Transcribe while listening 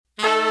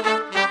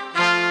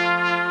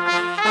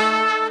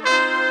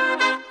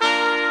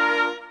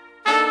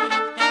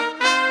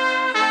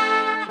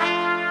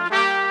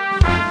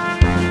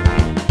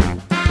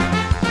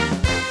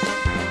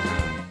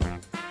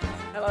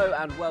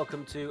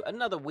welcome to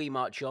another We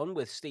March On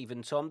with Steve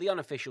and Tom, the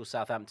unofficial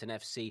Southampton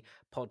FC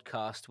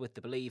podcast with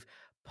the Believe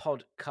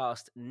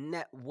Podcast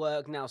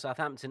Network. Now,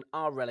 Southampton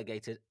are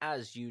relegated,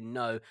 as you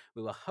know.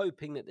 We were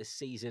hoping that this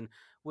season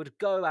would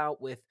go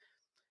out with,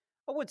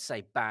 I would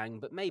say bang,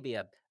 but maybe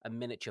a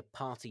miniature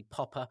party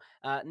popper.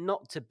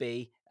 Not to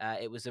be.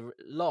 It was a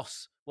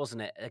loss,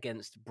 wasn't it,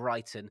 against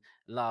Brighton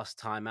last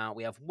time out.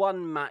 We have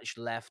one match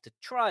left to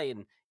try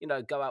and,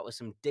 go out with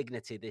some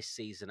dignity this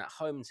season at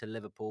home to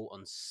Liverpool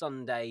on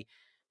Sunday.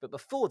 But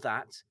before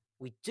that,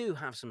 we do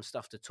have some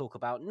stuff to talk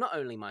about. Not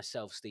only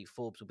myself, Steve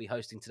Forbes, will be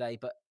hosting today,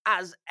 but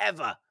as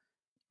ever,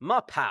 my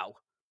pal,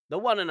 the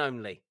one and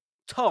only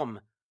Tom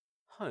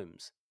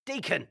Holmes.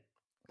 Deacon.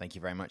 Thank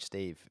you very much,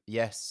 Steve.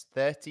 Yes,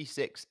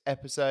 36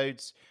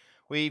 episodes.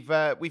 We've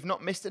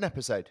not missed an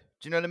episode.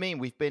 Do you know what I mean?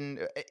 We've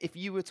been, if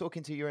you were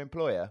talking to your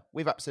employer,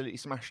 we've absolutely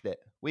smashed it.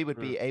 We would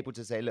be able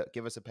to say, look,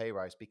 give us a pay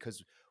rise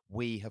because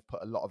we have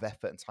put a lot of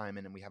effort and time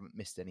in and we haven't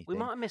missed anything. We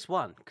might have missed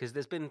one because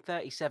there's been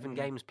 37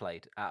 games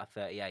played out of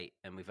 38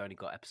 and we've only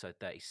got episode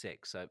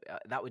 36. So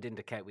that would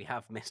indicate we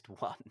have missed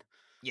one.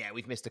 Yeah,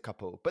 we've missed a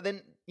couple. But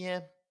then, yeah.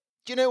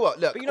 Do you know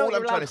what? Look, but you know all you're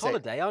I'm trying allowed to say...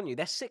 holiday, aren't you?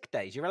 They're sick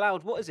days. You're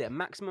allowed, what is it, a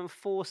maximum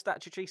 4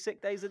 statutory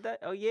sick days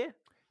a year?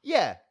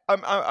 Yeah,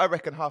 I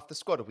reckon half the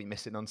squad will be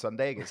missing on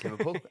Sunday against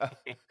Liverpool.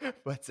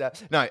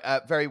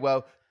 But very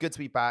well. Good to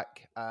be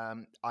back.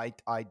 I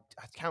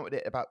counted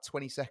it about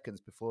 20 seconds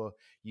before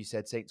you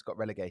said Saints got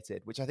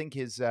relegated, which I think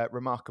is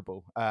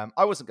remarkable.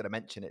 I wasn't going to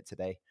mention it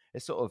today.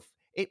 It's sort of,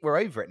 we're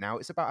over it now.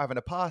 It's about having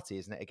a party,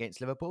 isn't it,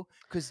 against Liverpool?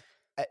 Because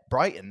at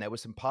Brighton, there were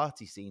some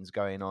party scenes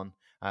going on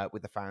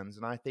with the fans,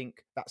 and I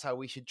think that's how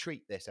we should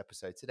treat this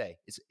episode today.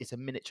 It's a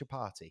miniature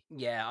party.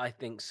 Yeah, I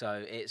think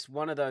so. It's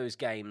one of those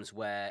games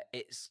where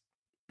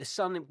the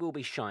sun will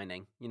be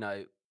shining.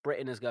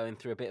 Britain is going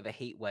through a bit of a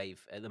heat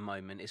wave at the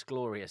moment. It's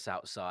glorious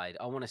outside.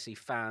 I want to see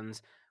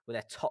fans with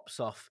their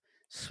tops off,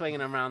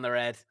 swinging around their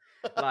head,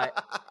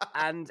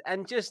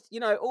 and just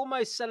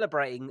almost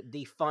celebrating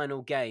the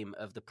final game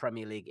of the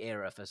Premier League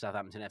era for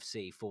Southampton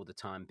FC for the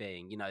time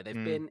being. They've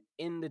been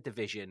in the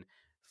division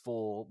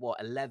for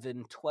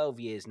 11, 12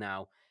 years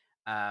now.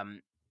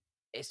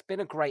 It's been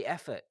a great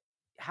effort.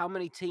 How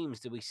many teams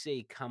do we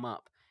see come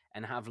up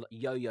and have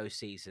yo-yo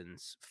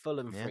seasons?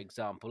 Fulham, for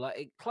example,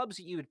 clubs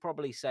that you would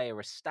probably say are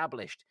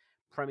established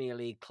Premier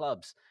League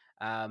clubs,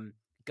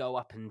 go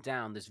up and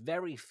down. There's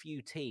very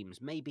few teams,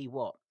 maybe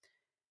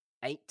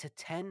 8 to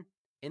 10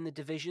 in the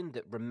division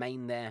that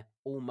remain there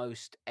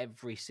almost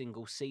every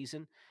single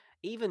season.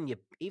 Even your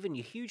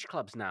huge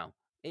clubs now,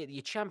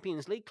 your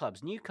Champions League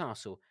clubs,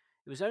 Newcastle.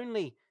 It was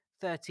only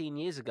 13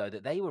 years ago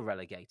that they were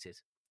relegated.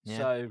 Yeah.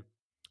 So,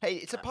 hey,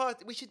 it's a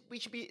part. We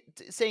should be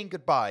saying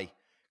goodbye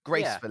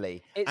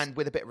gracefully and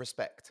with a bit of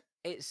respect.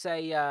 It's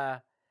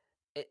a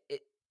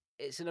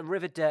it's an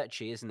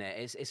arrivederci, isn't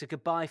it? It's a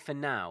goodbye for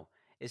now.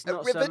 It's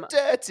not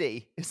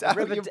arrivederci. Is that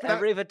how you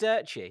pronounce?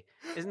 Arrivederci.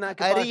 Isn't that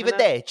goodbye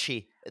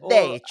arrivederci?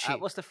 Or,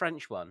 what's the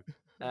French one?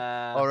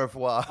 Au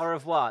revoir. Au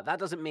revoir. That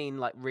doesn't mean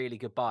like really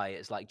goodbye.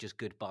 It's like just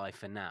goodbye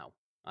for now,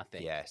 I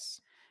think.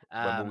 Yes.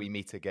 When will we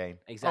meet again?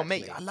 Exactly. Oh,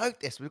 mate, I like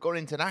this. We've gone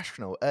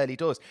international early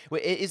doors. Well,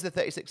 it is the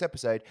 36th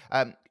episode.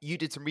 You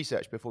did some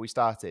research before we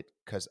started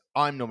because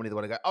I'm normally the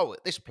one to go, oh,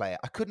 this player.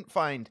 I couldn't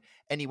find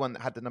anyone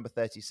that had the number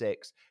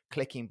 36.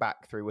 Clicking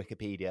back through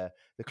Wikipedia,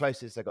 the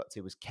closest I got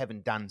to was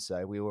Kevin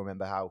Danso. We all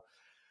remember how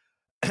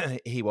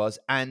he was.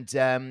 And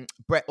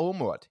Brett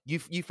Ormerod.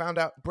 You found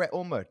out Brett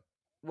Ormerod.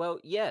 Well,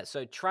 yeah.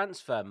 So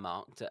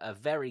Transfermarkt, a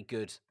very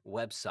good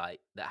website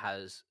that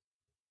has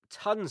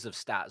tons of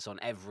stats on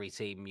every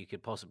team you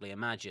could possibly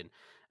imagine,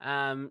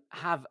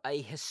 have a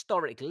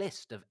historic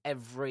list of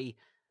every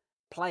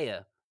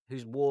player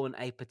who's worn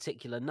a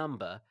particular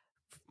number,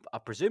 I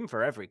presume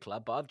for every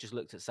club, but I've just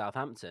looked at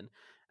Southampton.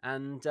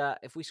 And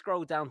if we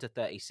scroll down to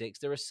 36,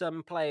 there are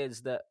some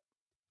players that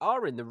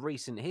are in the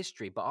recent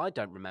history, but I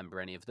don't remember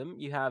any of them.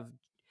 You have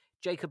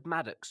Jacob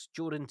Maddox,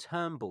 Jordan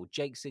Turnbull,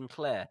 Jake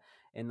Sinclair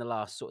in the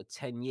last sort of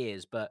 10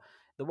 years, but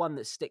the one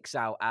that sticks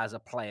out as a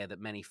player that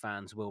many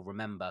fans will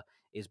remember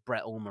is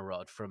Brett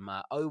Ormerod from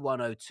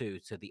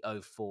 01-02 to the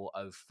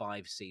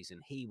 04-05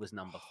 season. He was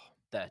number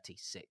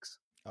 36.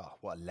 Oh,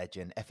 what a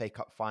legend. FA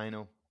Cup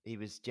final. He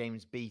was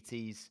James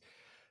Beattie's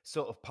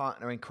sort of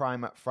partner in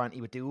crime up front.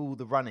 He would do all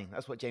the running.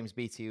 That's what James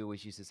Beattie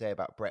always used to say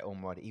about Brett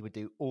Ormerod. He would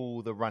do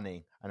all the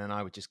running and then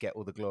I would just get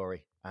all the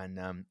glory. And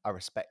I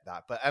respect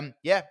that. But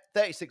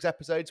 36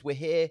 episodes. We're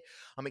here.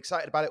 I'm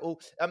excited about it all.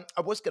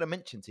 I was going to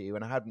mention to you,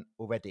 and I hadn't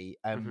already,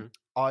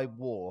 I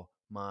wore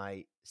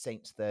my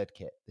Saints third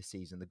kit this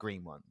season, the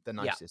green one, the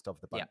nicest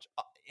of the bunch,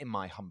 in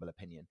my humble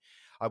opinion.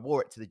 I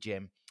wore it to the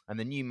gym, and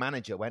the new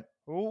manager went,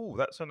 "Oh,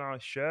 that's a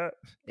nice shirt."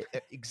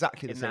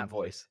 Exactly the same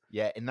voice.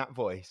 Yeah, in that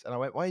voice. And I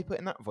went, "Why are you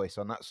putting that voice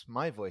on? That's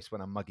my voice when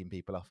I'm mugging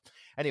people off."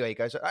 Anyway, he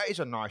goes, "That is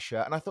a nice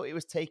shirt." And I thought he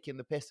was taking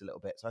the piss a little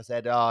bit. So I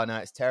said, "Oh, no,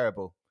 it's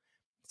terrible."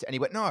 And he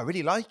went, "No, I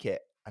really like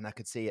it." And I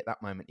could see at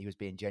that moment he was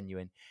being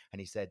genuine. And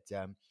he said,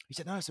 "No,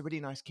 it's a really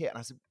nice kit." And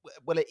I said,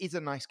 "Well, it is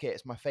a nice kit.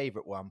 It's my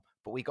favourite one,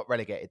 but we got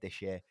relegated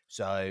this year,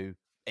 so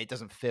it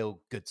doesn't feel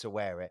good to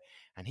wear it."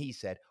 And he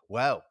said,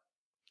 "Well,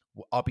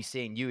 I'll be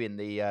seeing you in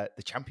the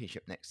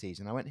championship next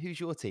season. I went, who's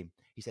your team?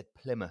 He said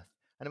Plymouth.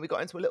 And then we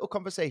got into a little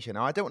conversation.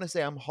 Now, I don't want to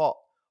say I'm hot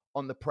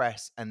on the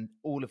press and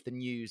all of the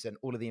news and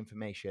all of the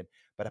information,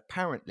 but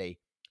apparently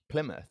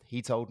Plymouth,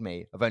 he told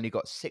me, have only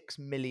got £6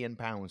 million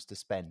to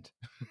spend.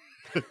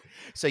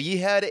 So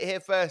you heard it here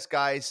first,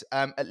 guys.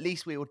 At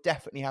least we will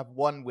definitely have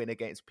one win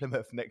against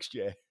Plymouth next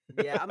year.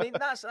 Yeah, I mean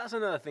that's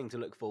another thing to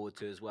look forward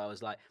to as well.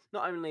 Is like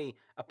not only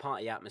a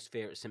party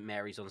atmosphere at St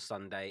Mary's on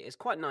Sunday, it's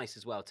quite nice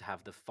as well to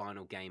have the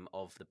final game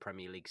of the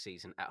Premier League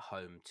season at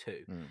home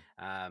too,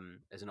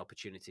 as an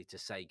opportunity to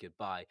say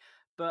goodbye.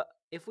 But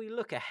if we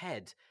look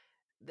ahead,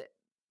 that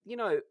you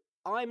know,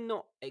 I'm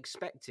not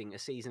expecting a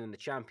season in the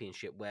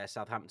Championship where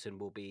Southampton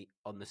will be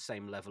on the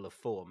same level of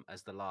form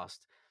as the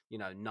last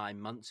 9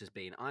 months has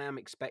been. I am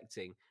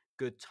expecting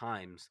good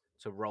times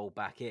to roll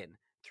back in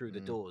through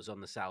the doors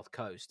on the South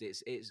Coast.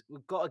 It's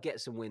we've got to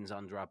get some wins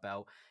under our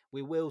belt.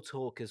 We will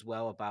talk as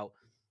well about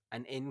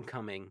an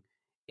incoming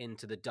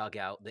into the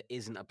dugout that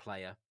isn't a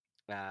player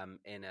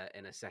in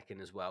a second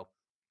as well.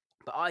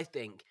 But I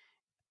think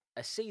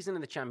a season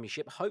in the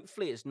Championship,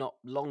 hopefully it's not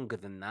longer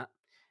than that,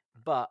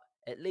 but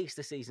at least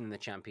a season in the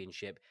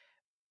Championship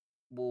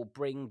will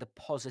bring the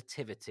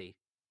positivity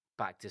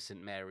back to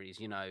St Mary's.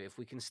 If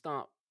we can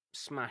start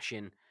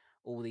smashing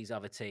all these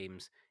other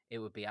teams, it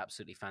would be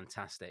absolutely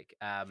fantastic.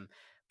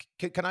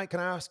 Can I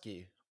ask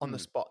you on the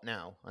Hmm, spot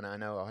now? And I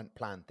know I hadn't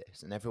planned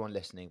this, and everyone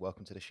listening,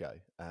 welcome to the show,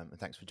 and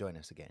thanks for joining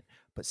us again.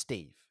 But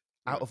Steve,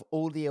 out hmm. of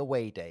all the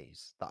away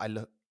days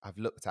that I've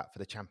looked at for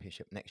the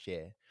championship next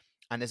year,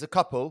 and there's a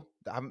couple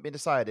that haven't been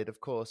decided,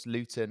 of course,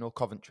 Luton or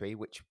Coventry,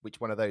 which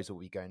one of those will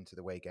be going to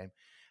the away game.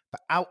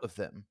 But out of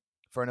them,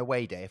 for an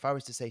away day, if I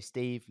was to say,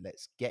 Steve,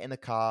 let's get in a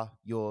car,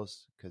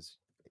 yours, because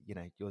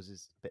yours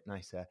is a bit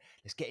nicer.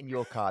 Let's get in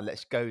your car.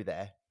 Let's go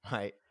there.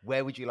 Right?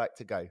 Where would you like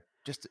to go?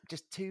 Just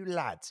two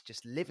lads,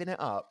 just living it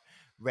up,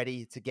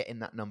 ready to get in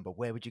that number.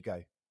 Where would you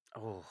go?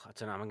 Oh, I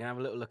don't know. I'm going to have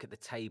a little look at the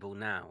table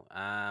now.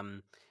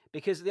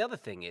 Because the other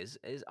thing is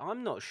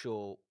I'm not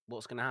sure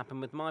what's going to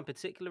happen with my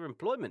particular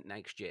employment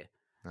next year.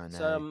 I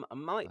So know. I I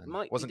might know.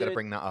 might be Wasn't going to doing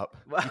bring that up.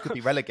 well. You could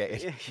be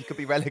relegated. Yeah. You could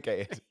be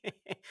relegated.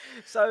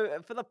 So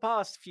for the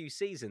past few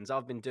seasons,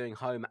 I've been doing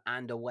home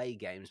and away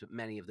games, but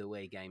many of the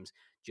away games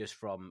just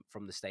from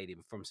the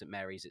stadium, from St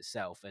Mary's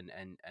itself, and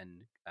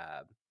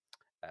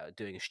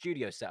doing a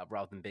studio setup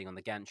rather than being on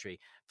the gantry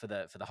for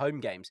the home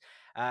games.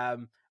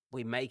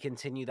 We may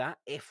continue that.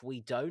 If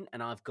we don't,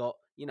 and I've got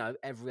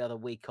every other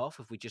week off,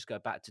 if we just go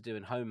back to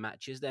doing home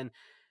matches, then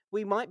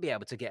we might be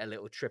able to get a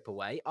little trip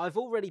away. I've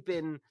already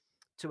been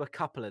to a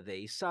couple of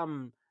these,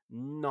 some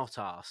not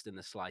asked in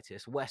the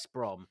slightest. West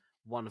Brom,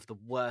 one of the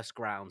worst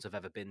grounds I've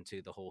ever been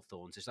to, the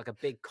Hawthorns. It's like a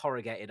big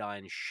corrugated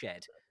iron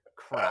shed.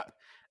 Crap.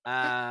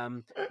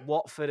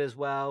 Watford as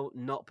well,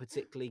 not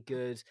particularly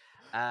good.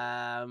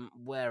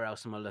 Where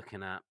else am I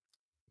looking at?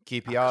 I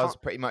QPR's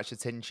can't. pretty much a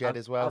tin shed I've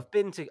as well. I've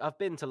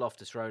been to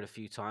Loftus Road a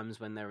few times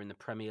when they're in the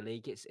Premier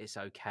League. It's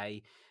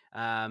okay.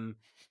 Um,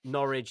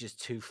 Norwich is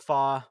too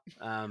far.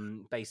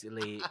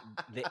 Basically,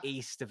 the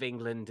east of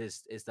England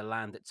is the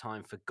land that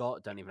time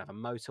forgot. Don't even have a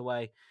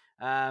motorway.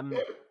 Um,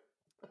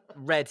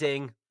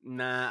 Reading,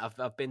 nah.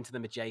 I've been to the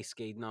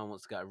Majeski. No one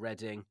wants to go to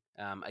Reading,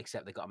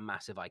 except they've got a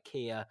massive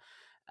IKEA.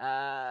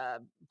 Uh,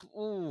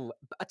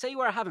 I tell you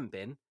where I haven't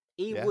been: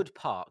 Yeah. Ewood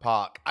Park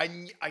Park. I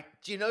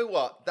do you know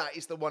what? That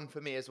is the one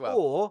for me as well.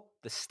 or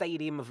the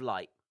Stadium of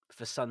Light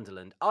for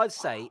Sunderland. I'd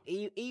say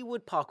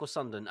Ewood Park or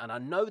Sunderland, and I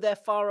know they're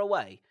far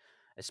away,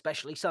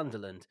 especially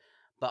Sunderland,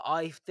 but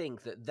I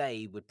think that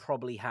they would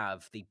probably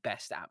have the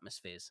best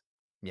atmospheres.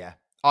 Yeah,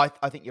 I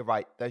think you're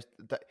right.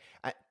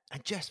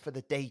 And just for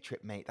the day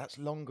trip, mate, that's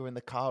longer in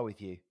the car with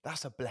you.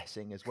 That's a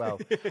blessing as well.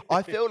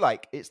 I feel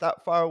like it's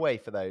that far away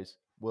for those.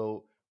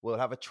 We'll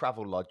have a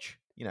travel lodge,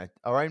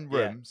 our own Yeah.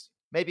 rooms,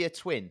 maybe a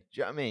twin. Do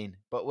you know what I mean?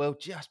 But we'll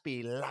just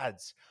be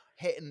lads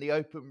hitting the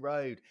open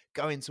road,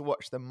 going to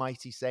watch the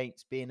mighty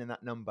Saints, being in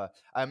that number.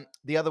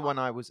 The other one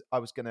I was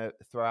going to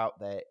throw out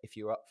there, if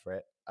you're up for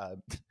it,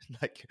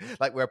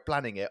 like we're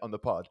planning it on the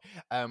pod,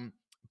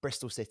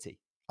 Bristol City.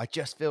 I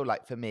just feel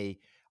like for me,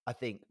 I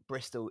think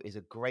Bristol is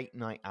a great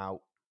night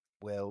out.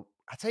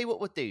 I tell you what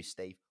we'll do,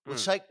 Steve. We'll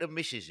Mm, take the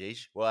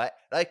missuses, right?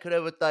 They could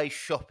have a day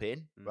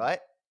shopping, mm. right?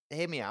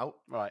 Hear me out.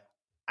 Right.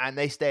 And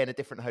they stay in a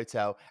different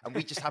hotel, and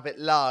we just have it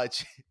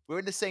large. We're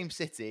in the same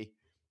city.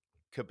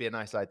 Could be a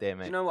nice idea, Do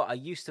you mate. know what? I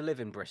used to live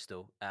in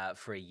Bristol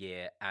for a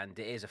year, and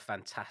it is a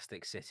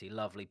fantastic city.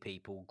 Lovely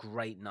people,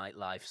 great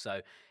nightlife.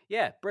 So,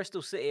 yeah,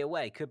 Bristol City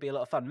away could be a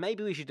lot of fun.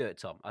 Maybe we should do it,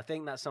 Tom. I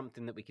think that's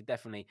something that we could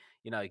definitely,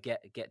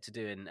 get to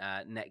do in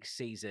next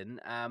season.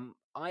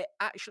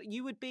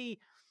 You would be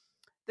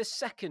the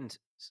second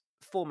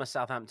former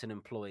Southampton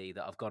employee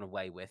that I've gone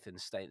away with and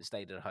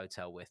stayed at a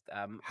hotel with.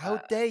 How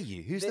dare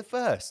you? Who's the Thi-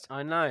 first?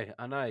 I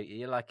know.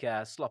 You're like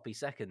sloppy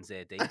seconds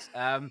here, Deeks.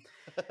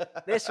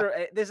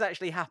 This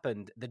actually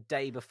happened the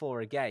day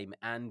before a game,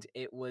 and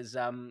it was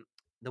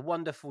the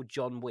wonderful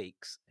John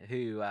Weeks,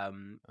 who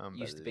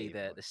used to be the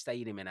Unbelievable. the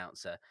stadium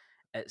announcer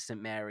at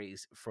St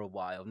Mary's for a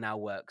while. Now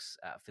works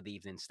for the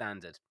Evening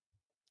Standard.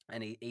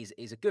 and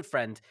he's a good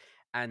friend.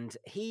 And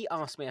he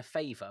asked me a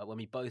favor when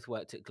we both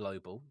worked at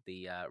Global,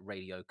 the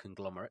radio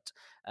conglomerate,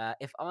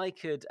 if I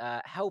could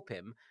help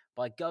him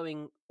by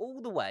going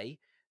all the way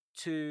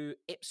to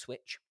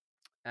Ipswich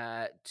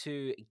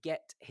to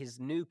get his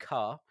new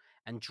car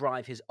and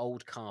drive his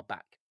old car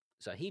back.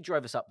 So he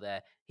drove us up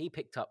there. He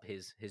picked up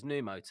his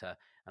new motor,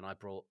 and I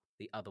brought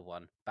the other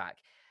one back.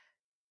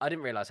 I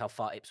didn't realize how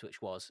far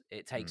Ipswich was.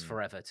 It takes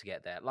forever to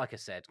get there. Like I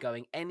said,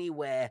 going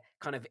anywhere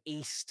kind of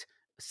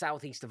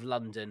southeast of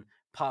London,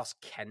 past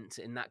Kent,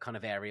 in that kind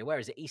of area. Where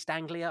is it? East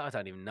Anglia? I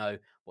don't even know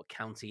what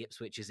county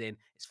Ipswich is in.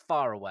 It's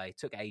far away.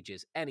 Took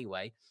ages.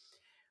 Anyway,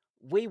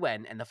 we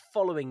went, and the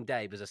following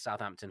day was a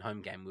Southampton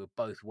home game. We were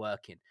both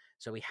working,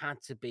 so we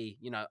had to be,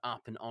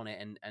 up and on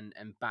it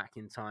and back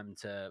in time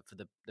for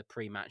the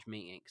pre-match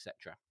meeting,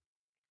 etc.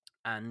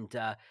 And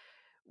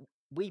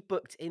we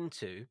booked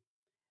into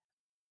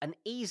an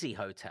Easy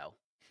Hotel.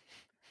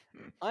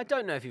 I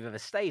don't know if you've ever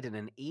stayed in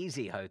an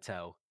Easy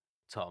Hotel,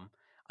 Tom.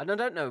 And I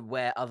don't know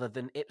where other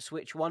than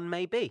Ipswich one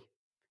may be.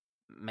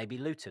 Maybe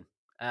Luton.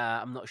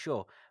 I'm not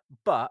sure.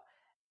 But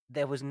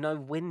there was no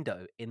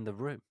window in the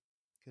room.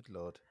 Good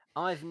Lord.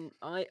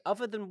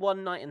 Other than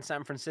one night in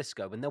San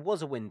Francisco when there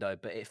was a window,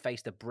 but it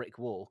faced a brick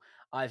wall,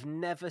 I've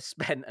never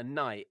spent a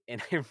night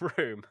in a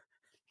room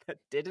that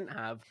didn't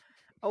have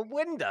a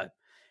window.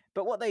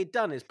 But what they'd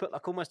done is put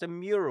like almost a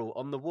mural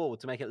on the wall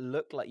to make it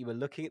look like you were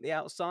looking at the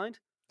outside.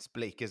 It's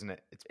bleak, isn't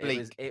it? It's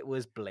bleak. It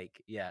was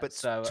bleak, yeah. But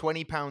so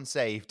 £20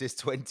 saved is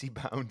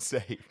 £20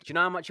 saved. Do you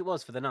know how much it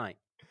was for the night?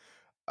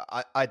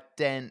 I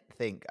don't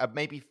think.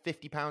 Maybe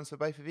 £50 for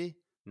both of you?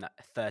 No,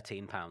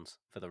 £13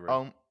 for the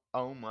room.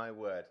 Oh my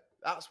word.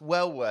 That's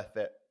well worth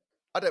it.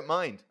 I don't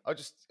mind. I'll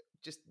just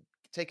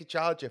take a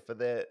charger for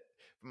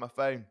my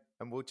phone,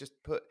 and we'll just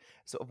put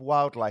sort of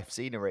wildlife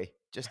scenery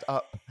just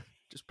up.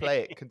 Just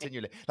play it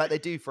continually, like they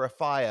do for a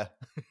fire.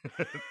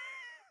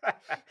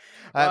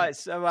 Right,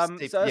 so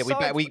Steve,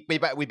 yeah, we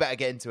better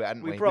get into it,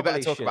 hadn't we? We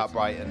better talk about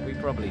Brighton. We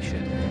probably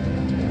should.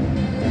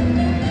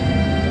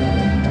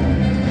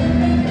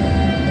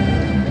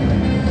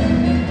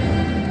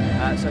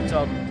 So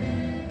Tom,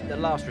 the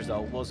last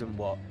result wasn't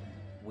what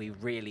we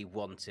really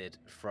wanted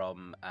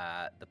from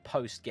the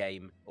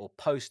post-game or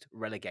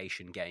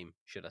post-relegation game,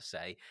 should I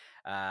say.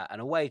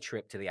 An away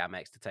trip to the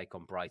Amex to take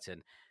on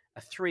Brighton,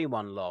 a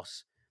 3-1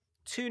 loss.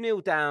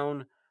 2-0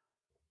 down,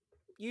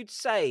 you'd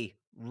say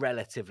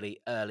relatively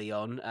early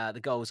on. The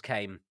goals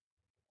came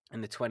in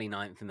the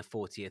 29th and the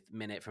 40th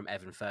minute from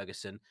Evan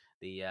Ferguson,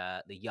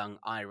 the young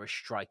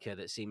Irish striker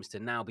that seems to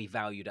now be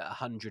valued at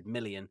 100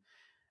 million,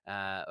 or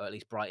at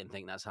least Brighton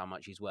think that's how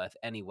much he's worth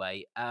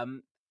anyway.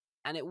 And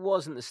it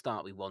wasn't the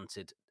start we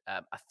wanted.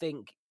 I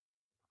think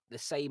the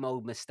same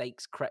old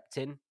mistakes crept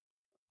in,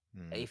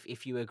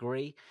 if you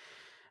agree.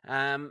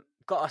 Got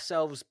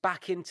ourselves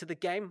back into the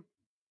game.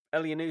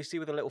 Elyounoussi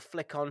with a little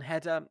flick-on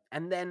header.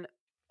 And then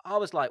I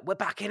was like, we're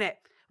back in it.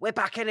 We're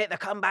back in it. The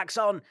comeback's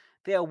on.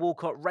 Theo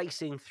Walcott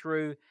racing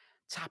through,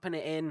 tapping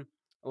it in.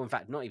 Or in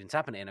fact, not even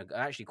tapping it in.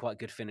 Actually quite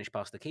good finish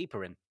past the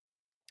keeper in.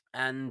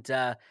 And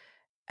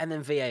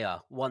then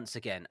VAR once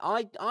again.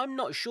 I'm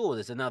not sure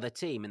there's another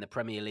team in the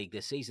Premier League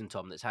this season,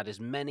 Tom, that's had as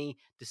many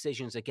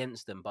decisions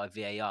against them by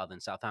VAR than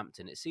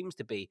Southampton. It seems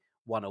to be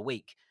one a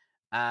week.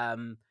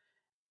 And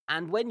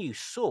when you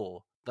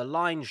saw the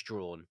lines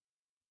drawn,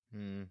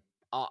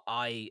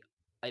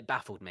 it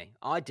baffled me.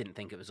 I didn't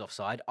think it was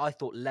offside. I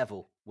thought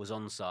level was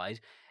onside.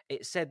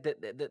 It said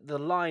that the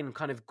line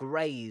kind of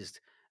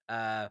grazed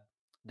the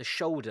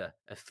shoulder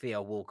of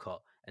Theo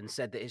Walcott and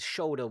said that his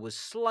shoulder was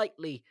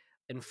slightly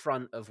in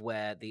front of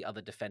where the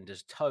other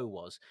defender's toe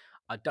was.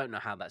 I don't know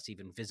how that's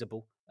even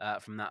visible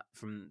from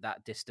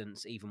that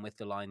distance, even with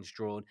the lines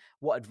drawn.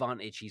 What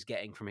advantage he's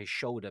getting from his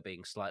shoulder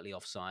being slightly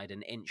offside,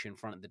 an inch in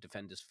front of the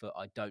defender's foot,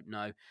 I don't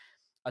know.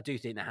 I do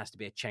think there has to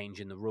be a change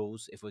in the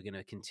rules if we're going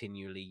to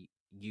continually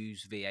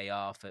use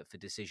VAR for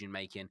decision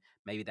making.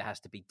 Maybe there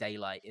has to be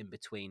daylight in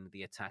between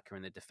the attacker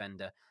and the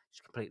defender.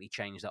 Just completely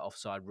change that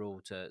offside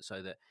rule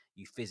so that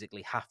you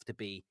physically have to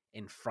be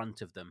in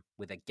front of them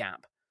with a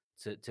gap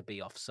to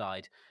be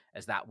offside,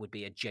 as that would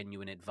be a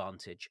genuine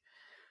advantage.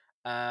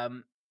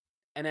 And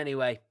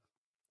anyway,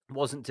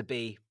 wasn't to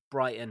be.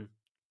 Brighton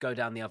go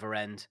down the other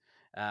end.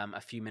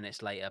 A few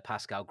minutes later,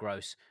 Pascal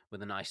Gross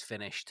with a nice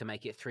finish to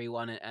make it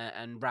 3-1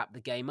 and wrap the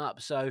game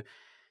up. So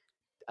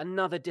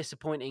another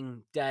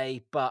disappointing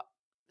day, but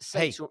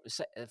fate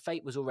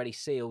was already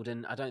sealed,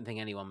 and I don't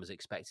think anyone was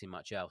expecting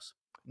much else.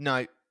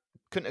 No,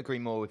 couldn't agree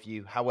more with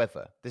you.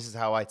 However, this is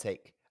how I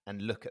take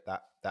and look at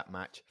that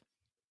match.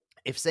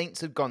 If Saints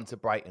had gone to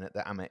Brighton at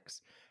the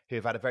Amex, who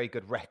have had a very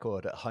good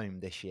record at home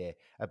this year,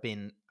 have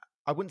been,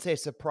 I wouldn't say a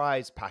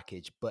surprise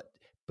package, but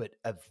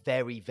a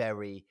very,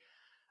 very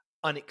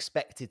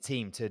unexpected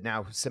team to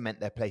now cement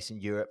their place in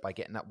Europe by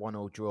getting that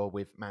 1-1 draw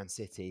with Man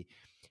City.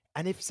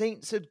 And if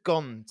Saints had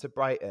gone to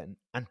Brighton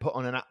and put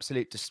on an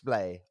absolute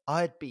display,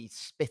 I'd be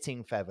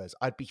spitting feathers.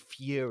 I'd be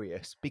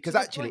furious because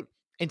actually,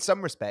 in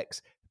some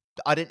respects,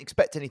 I didn't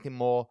expect anything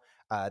more.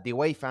 The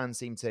away fans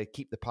seem to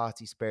keep the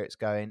party spirits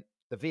going.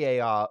 The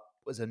VAR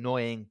was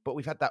annoying, but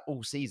we've had that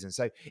all season.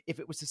 So if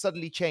it was to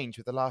suddenly change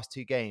with the last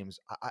 2 games,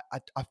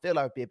 I feel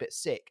I would be a bit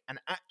sick. And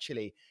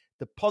actually,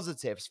 the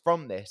positives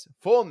from this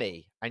for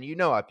me,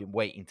 and I've been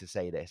waiting to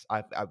say this.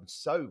 I'm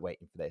so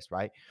waiting for this,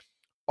 right?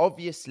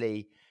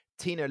 Obviously,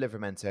 Tino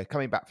Livramento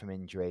coming back from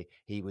injury.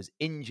 He was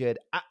injured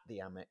at the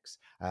Amex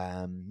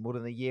more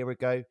than a year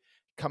ago.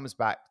 Comes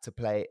back to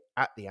play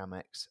at the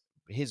Amex.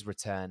 His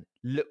return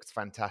looked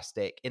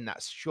fantastic in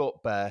that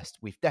short burst.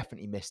 We've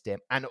definitely missed him.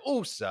 And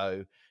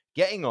also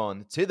getting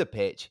on to the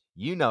pitch,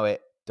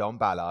 Don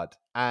Ballard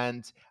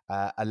and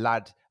a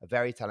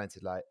very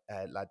talented lad,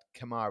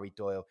 Kamari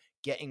Doyle,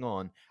 getting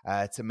on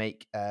to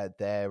make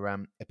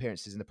their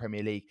appearances in the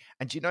Premier League.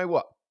 And do you know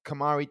what?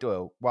 Kamari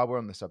Doyle, while we're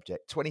on the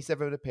subject,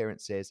 27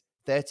 appearances,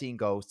 13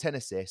 goals, 10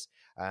 assists.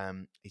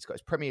 He's got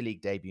his Premier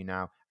League debut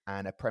now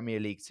and a Premier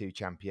League 2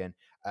 champion.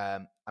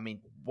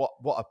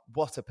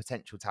 What a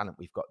potential talent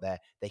we've got there.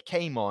 They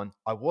came on.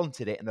 I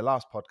wanted it in the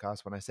last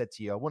podcast when I said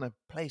to you, I want to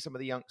play some of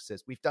the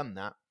youngsters. We've done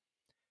that.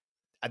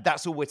 And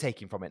that's all we're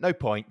taking from it. No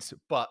points,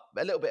 but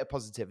a little bit of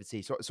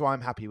positivity. So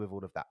I'm happy with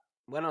all of that.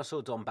 When I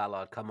saw Don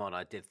Ballard come on,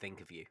 I did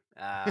think of you.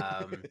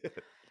 I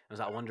was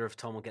like, I wonder if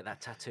Tom will get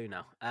that tattoo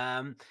now.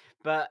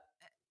 But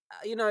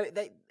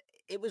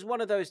it was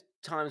one of those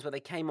times where they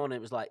came on and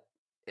it was like,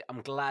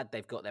 I'm glad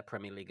they've got their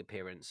Premier League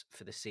appearance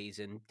for the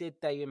season. Did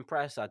they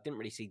impress? I didn't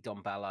really see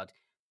Don Ballard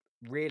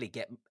really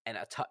get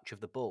a touch of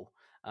the ball.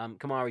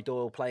 Kamari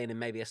Doyle playing in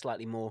maybe a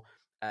slightly more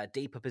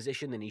deeper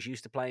position than he's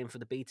used to playing for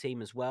the B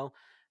team as well.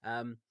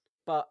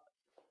 But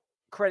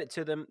credit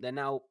to them, they're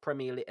now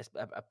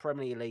a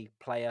Premier League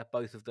player,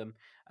 both of them.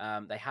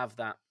 They have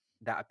that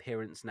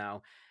appearance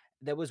now.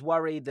 There was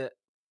worry that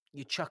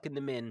you're chucking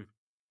them in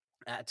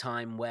at a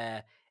time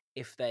where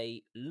if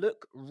they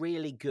look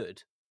really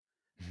good,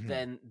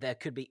 then there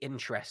could be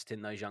interest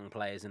in those young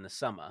players in the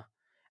summer.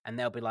 And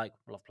they'll be like,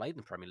 well, I've played in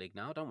the Premier League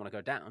now. I don't want to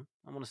go down.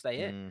 I want to stay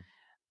here.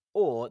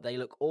 Or they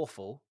look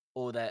awful,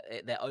 or they're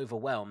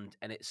overwhelmed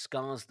and it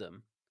scars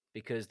them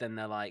because then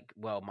they're like,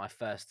 well, my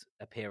first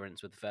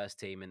appearance with the first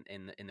team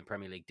in the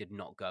Premier League did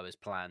not go as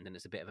planned, and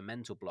it's a bit of a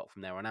mental block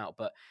from there on out.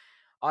 But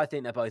I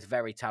think they're both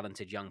very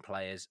talented young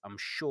players. I'm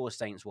sure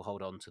Saints will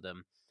hold on to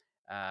them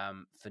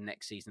for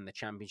next season in the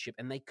Championship,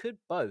 and they could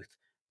both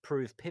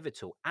prove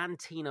pivotal, and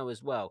Tino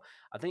as well.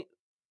 I think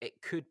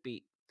it could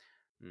be...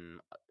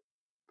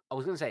 I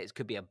was going to say it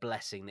could be a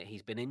blessing that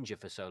he's been injured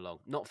for so long.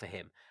 Not for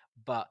him,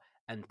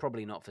 and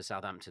probably not for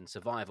Southampton's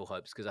survival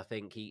hopes, because I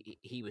think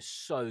he was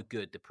so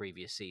good the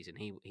previous season.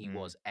 He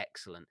was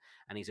excellent,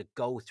 and he's a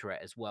goal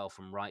threat as well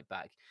from right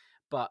back.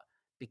 But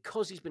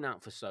because he's been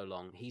out for so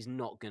long, he's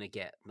not going to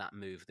get that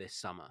move this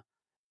summer.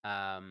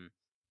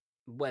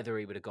 Whether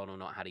he would have gone or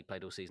not had he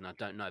played all season, I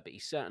don't know, but he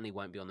certainly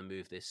won't be on the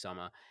move this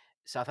summer.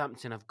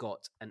 Southampton have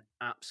got an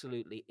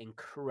absolutely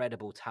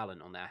incredible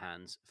talent on their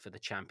hands for the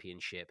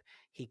Championship.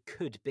 He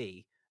could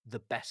be the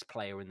best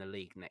player in the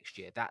league next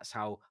year. That's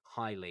how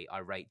highly I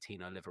rate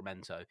Tino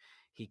Livramento.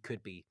 He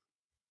could be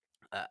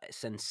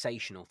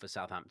sensational for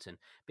Southampton,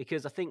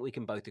 because I think we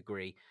can both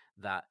agree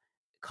that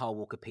Kyle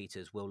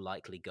Walker-Peters will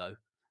likely go.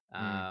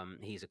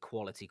 He's a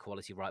quality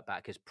right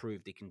back, has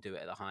proved he can do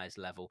it at the highest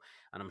level,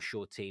 and I'm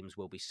sure teams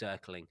will be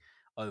circling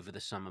over the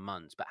summer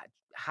months. But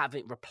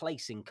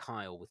replacing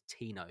Kyle with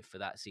Tino for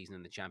that season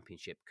in the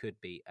Championship could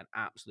be an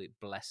absolute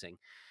blessing.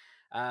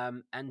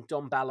 And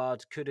Don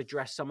Ballard could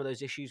address some of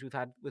those issues we've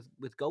had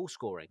with goal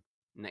scoring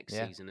next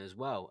season as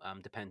well,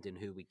 depending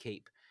who we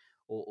keep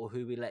or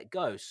who we let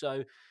go.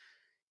 So,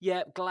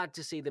 yeah, glad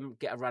to see them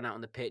get a run out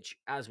on the pitch.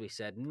 As we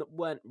said,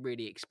 weren't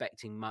really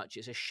expecting much.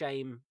 It's a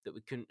shame that we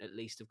couldn't at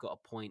least have got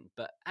a point.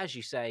 But as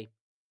you say,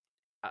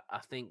 I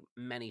think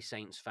many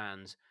Saints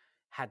fans,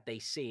 had they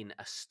seen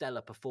a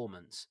stellar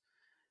performance,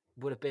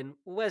 would have been,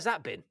 where's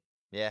that been?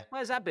 Yeah.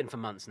 Where's that been for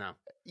months now?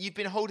 You've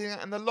been holding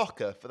it in the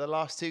locker for the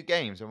last 2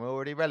 games and we're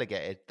already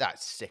relegated.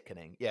 That's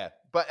sickening. Yeah.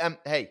 But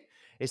hey,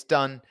 it's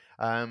done.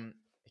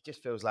 It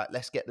just feels like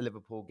let's get the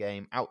Liverpool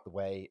game out the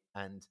way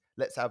and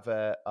let's have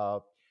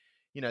our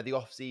the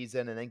off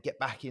season and then get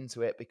back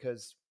into it,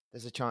 because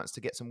there's a chance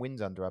to get some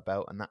wins under our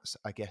belt, and that's,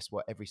 I guess,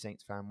 what every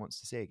Saints fan wants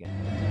to see again.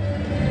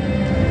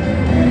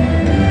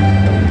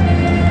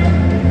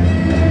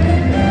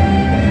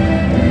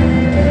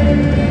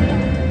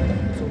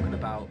 Talking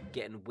about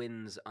getting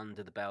wins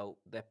under the belt,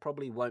 there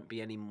probably won't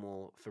be any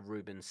more for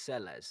Reuben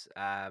Sellés.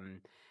 I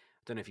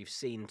don't know if you've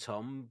seen,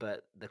 Tom,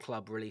 but the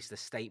club released a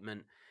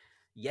statement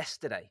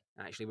yesterday.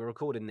 Actually, we're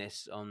recording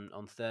this on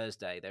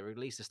Thursday. They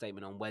released a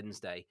statement on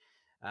Wednesday,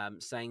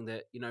 saying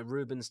that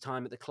Reuben's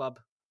time at the club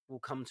will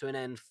come to an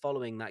end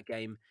following that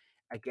game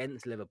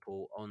against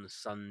Liverpool on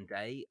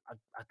Sunday.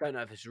 I don't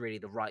know if it's really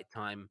the right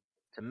time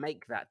to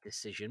make that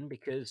decision,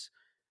 because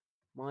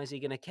why is he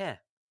going to care?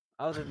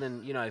 Other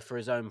than for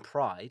his own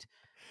pride,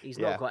 he's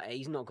not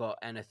got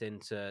anything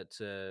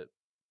to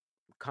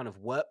kind of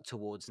worked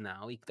towards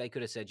now. They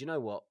could have said, you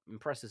know what,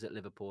 impress us at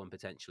Liverpool and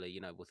potentially,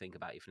 we'll think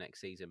about you for next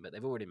season. But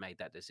they've already made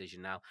that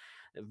decision now.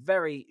 A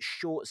very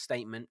short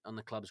statement on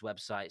the club's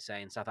website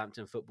saying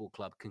Southampton Football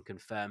Club can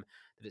confirm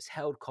that it's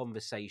held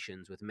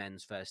conversations with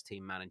men's first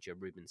team manager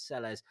Reuben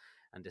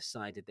and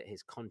decided that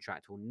his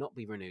contract will not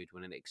be renewed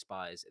when it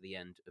expires at the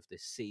end of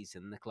this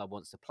season. The club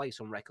wants to place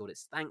on record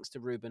its thanks to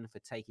Reuben for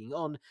taking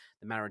on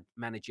the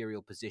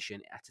managerial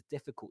position at a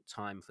difficult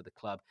time for the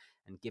club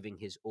and giving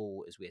his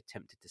all as we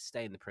attempted to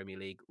stay in the Premier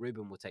League.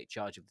 Reuben will take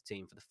charge of the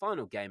team for the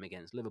final game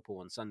against Liverpool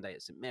on Sunday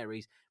at St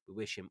Mary's. We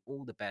wish him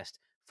all the best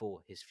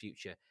for his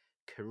future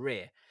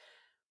career.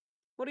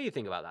 What do you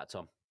think about that,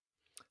 Tom?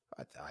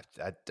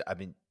 I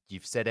mean,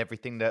 you've said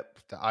everything that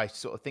I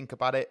sort of think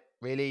about it,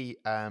 really.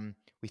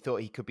 We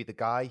thought he could be the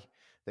guy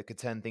that could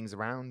turn things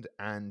around.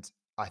 And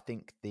I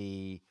think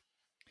the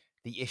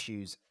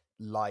issues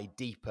lie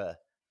deeper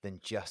than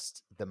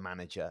just the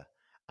manager.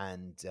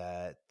 And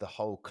the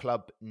whole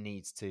club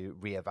needs to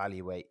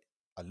reevaluate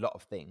a lot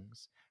of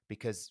things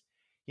because,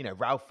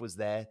 Ralph was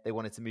there. They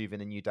wanted to move in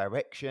a new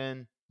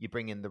direction. You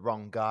bring in the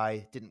wrong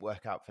guy. Didn't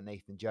work out for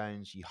Nathan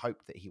Jones. You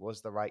hope that he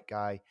was the right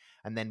guy.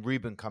 And then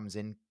Reuben comes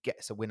in,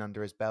 gets a win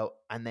under his belt,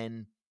 and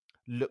then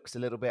looks a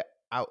little bit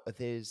out of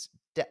his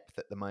depth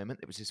at the moment.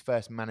 It was his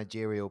first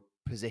managerial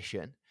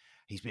position.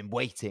 He's been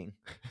waiting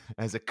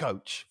as a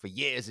coach for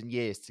years and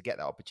years to get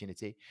that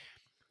opportunity.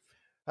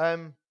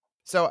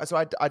 So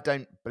I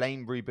don't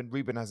blame Reuben.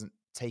 Reuben hasn't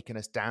taken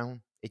us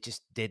down. It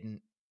just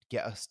didn't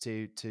get us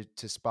to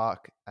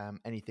spark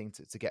anything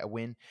to get a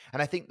win.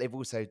 And I think they've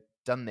also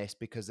done this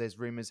because there's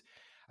rumours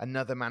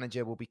another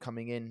manager will be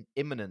coming in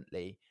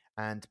imminently.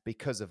 And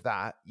because of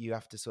that, you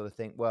have to sort of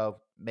think,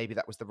 well, maybe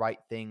that was the right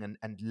thing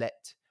and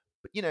let.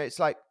 But it's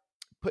like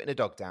putting a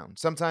dog down.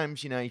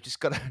 Sometimes you just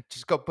got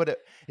to put it.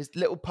 His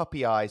little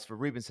puppy eyes for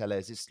Reuben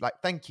Sellers. It's like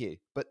thank you,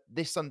 but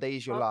this Sunday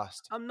is your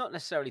last. I'm not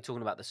necessarily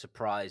talking about the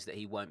surprise that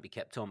he won't be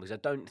kept on because I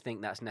don't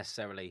think that's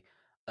necessarily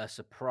a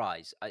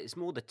surprise. It's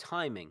more the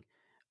timing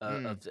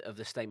of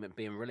the statement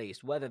being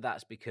released. Whether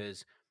that's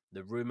because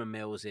the rumor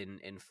mill's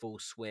in full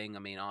swing. I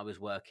mean, I was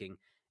working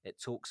at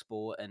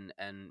TalkSport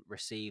and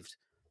received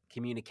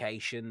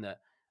communication that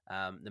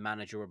the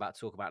manager we're about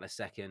to talk about in a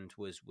second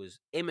was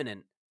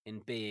imminent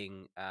in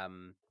being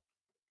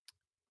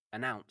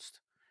announced.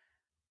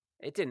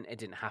 It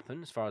didn't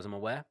happen, as far as I'm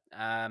aware.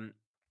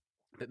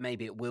 But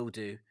maybe it will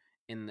do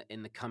in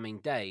the coming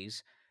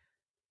days.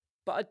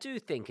 But I do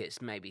think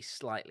it's maybe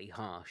slightly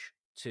harsh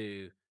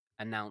to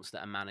announce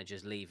that a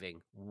manager's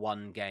leaving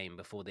one game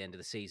before the end of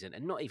the season,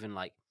 and not even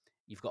like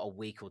you've got a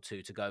week or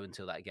two to go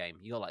until that game.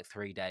 You got like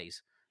 3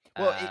 days.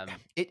 Well,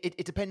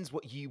 it depends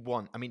what you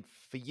want. I mean,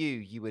 for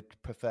you would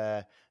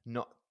prefer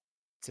not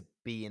to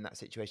be in that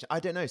situation. I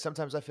don't know.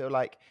 Sometimes I feel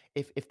like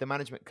if the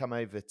management come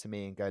over to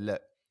me and go,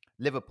 look,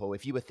 Liverpool,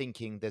 if you were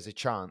thinking there's a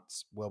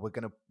chance, well, we're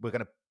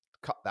gonna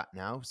cut that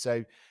now.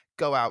 So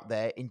go out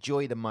there,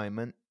 enjoy the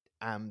moment.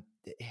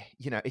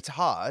 It's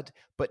hard,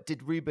 but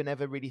did Reuben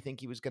ever really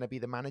think he was going to be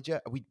the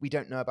manager? We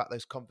don't know about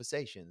those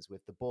conversations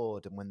with the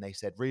board and when they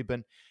said,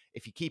 Reuben,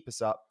 if you keep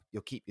us up,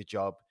 you'll keep your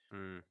job.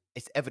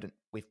 It's evident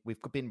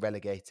we've been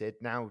relegated.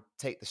 Now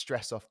take the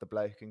stress off the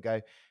bloke and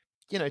go,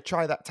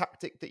 try that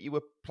tactic that you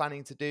were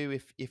planning to do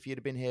if you'd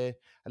have been here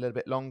a little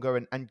bit longer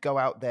and go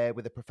out there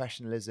with a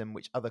professionalism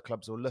which other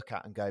clubs will look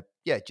at and go,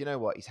 yeah, do you know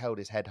what? He's held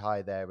his head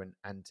high there.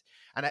 And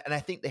I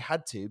think they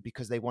had to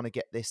because they want to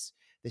get this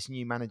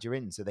new manager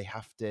in. So they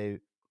have to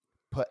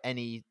put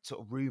any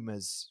sort of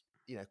rumours,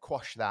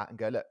 quash that and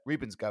go, look,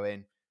 Reuben's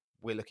going.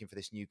 We're looking for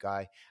this new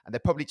guy. And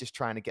they're probably just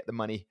trying to get the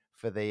money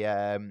for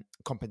the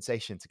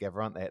compensation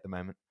together, aren't they, at the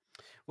moment?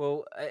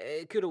 Well,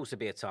 it could also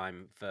be a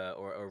time for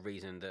or a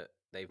reason that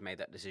they've made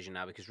that decision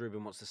now because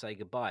Reuben wants to say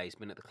goodbye. He's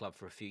been at the club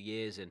for a few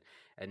years,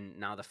 and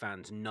now the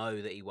fans know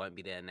that he won't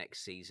be there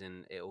next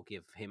season. It will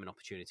give him an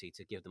opportunity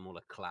to give them all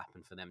a clap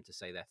and for them to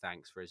say their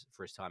thanks for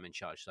his time in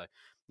charge. So,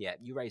 yeah,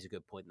 you raise a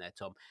good point there,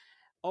 Tom.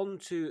 On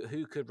to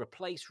who could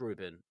replace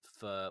Reuben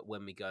for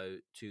when we go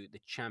to the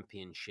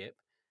Championship.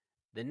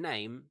 The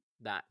name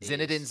that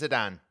Zinedine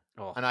Zidane.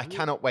 Oh, and I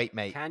cannot wait,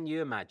 mate. Can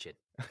you imagine?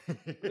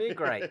 Really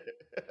great.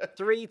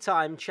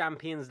 3-time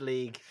Champions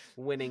League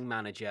winning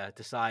manager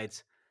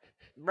decides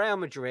Real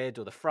Madrid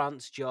or the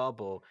France job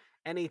or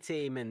any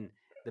team in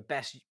the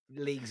best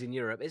leagues in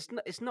Europe.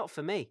 It's not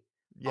for me.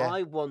 Yeah.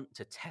 I want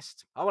to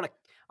test. I want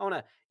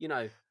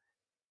to,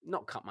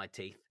 not cut my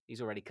teeth.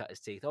 He's already cut his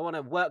teeth. I want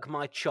to work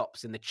my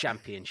chops in the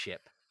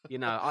Championship.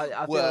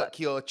 I work feel like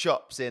your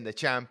chops in the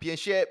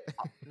Championship.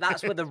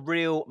 That's where the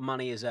real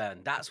money is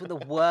earned. That's where the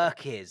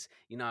work is.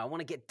 I want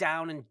to get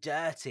down and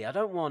dirty. I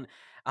don't want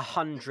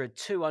 100,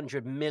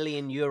 200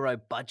 million euro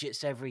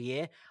budgets every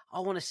year. I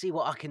want to see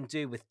what I can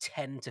do with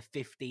 10 to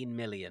 15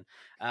 million.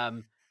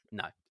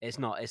 No, it's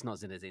not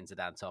Zinedine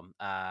Zidane, Tom.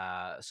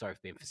 Sorry for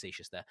being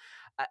facetious there.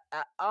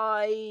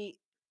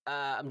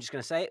 I'm just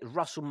going to say it,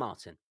 Russell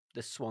Martin,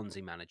 the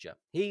Swansea manager.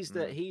 He's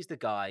the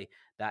guy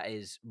that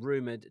is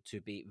rumoured to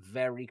be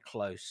very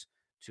close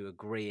to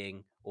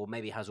agreeing, or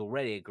maybe has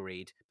already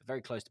agreed, but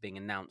very close to being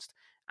announced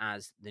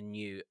as the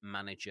new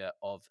manager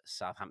of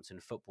Southampton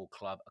Football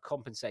Club. A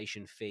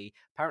compensation fee.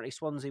 Apparently,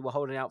 Swansea were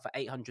holding out for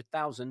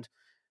 800,000.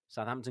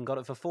 Southampton got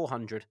it for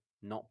 400.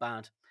 Not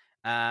bad.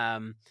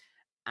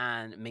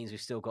 And it means we've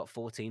still got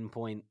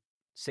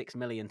 14.6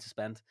 million to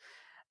spend.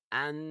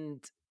 And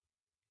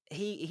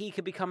he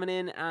could be coming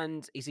in,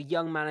 and he's a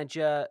young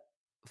manager,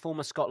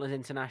 former Scotland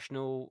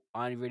international.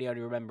 I really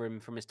only remember him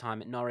from his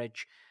time at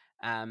Norwich,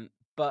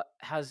 but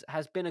has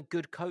been a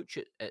good coach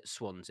at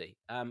Swansea.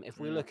 If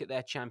we look at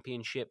their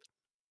championship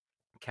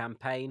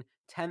campaign,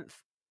 10th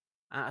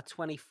out of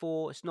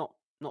 24, it's not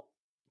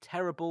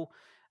terrible.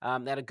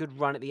 They had a good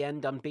run at the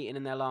end, unbeaten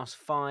in their last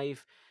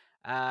 5.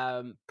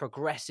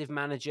 Progressive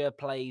manager,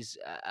 plays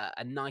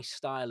a nice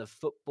style of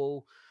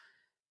football.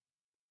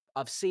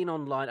 I've seen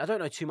online, I don't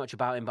know too much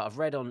about him, but I've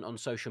read on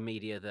social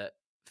media that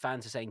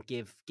fans are saying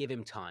give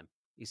him time.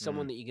 He's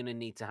someone that you're going to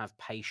need to have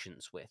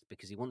patience with,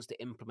 because he wants to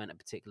implement a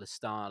particular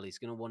style. He's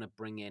going to want to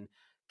bring in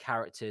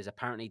characters.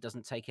 Apparently, he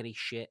doesn't take any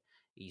shit.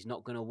 He's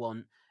not going to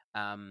want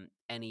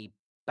any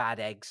bad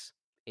eggs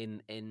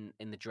in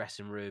the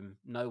dressing room.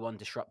 No one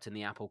disrupting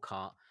the apple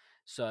cart.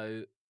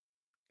 So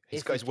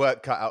he's got his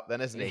work cut out then,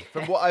 hasn't he?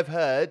 From what I've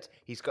heard,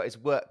 he's got his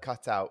work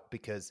cut out,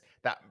 because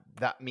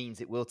that means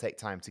it will take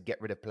time to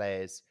get rid of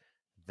players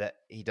that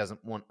he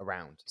doesn't want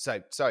around. So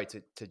sorry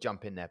to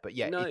jump in there, but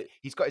yeah, No,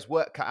 he's got his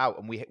work cut out,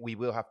 and we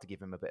will have to give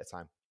him a bit of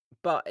time.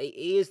 but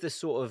he is the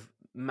sort of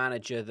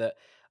manager that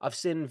I've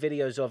seen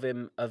videos of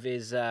him, of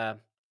his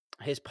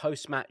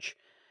post match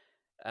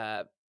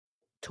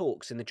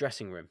talks in the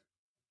dressing room,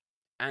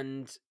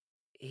 and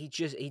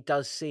he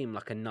does seem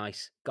like a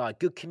nice guy,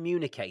 good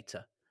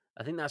communicator.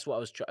 I think that's what I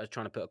was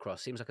trying to put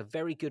across. Seems like a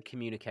very good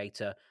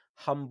communicator,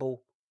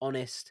 humble,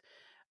 honest,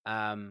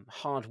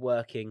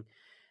 hardworking,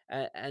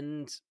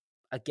 and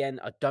again,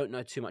 I don't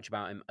know too much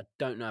about him. I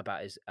don't know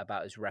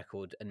about his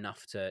record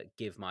enough to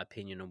give my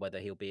opinion on whether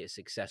he'll be a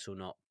success or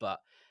not. But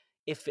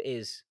if it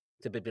is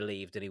to be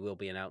believed, and he will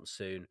be announced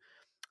soon,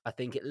 I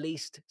think at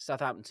least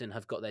Southampton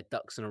have got their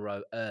ducks in a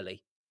row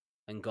early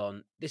and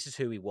gone, this is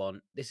who we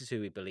want, this is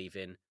who we believe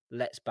in,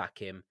 let's back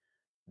him.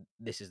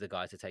 This is the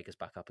guy to take us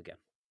back up again.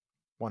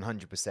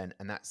 100%,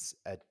 and that's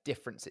a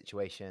different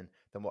situation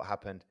than what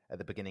happened at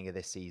the beginning of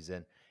this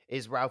season.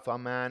 Is Ralph our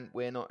man?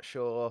 We're not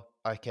sure.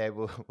 Okay,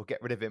 we'll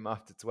get rid of him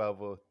after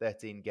 12 or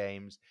 13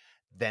 games.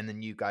 Then the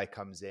new guy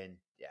comes in.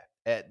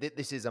 Yeah,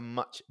 this is a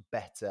much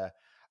better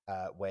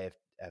way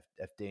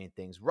of doing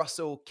things.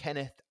 Russell,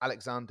 Kenneth,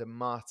 Alexander,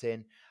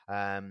 Martin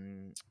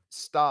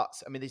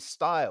starts. I mean, his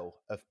style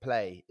of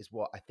play is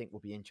what I think will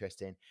be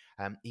interesting.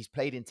 He's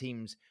played in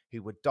teams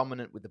who were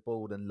dominant with the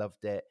ball and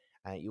loved it.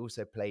 He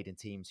also played in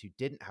teams who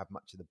didn't have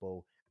much of the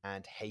ball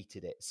and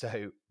hated it.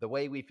 So the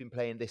way we've been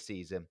playing this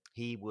season,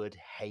 he would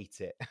hate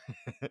it.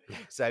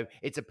 So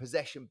it's a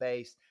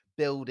possession-based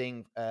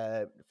building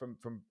from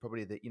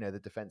probably the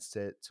defense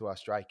to our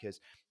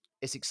strikers.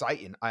 It's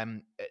exciting.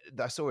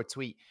 I saw a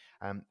tweet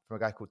from a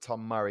guy called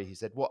Tom Murray who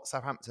said, what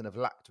Southampton have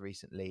lacked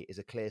recently is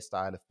a clear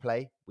style of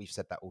play. We've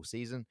said that all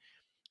season.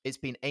 It's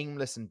been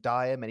aimless and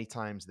dire many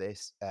times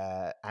this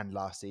and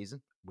last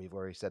season. We've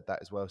already said that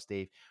as well,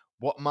 Steve.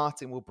 What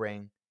Martin will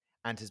bring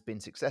and has been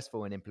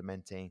successful in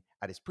implementing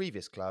at his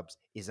previous clubs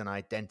is an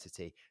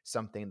identity,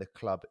 something the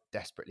club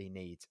desperately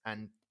needs.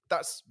 And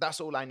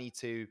that's all I need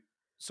to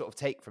sort of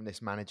take from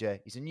this manager.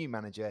 He's a new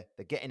manager.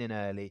 They're getting in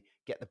early,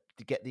 get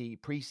the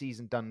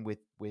preseason done with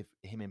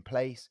him in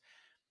place.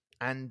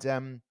 And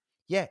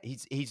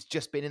he's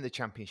just been in the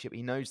Championship.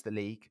 He knows the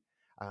league.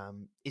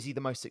 Is he the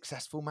most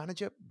successful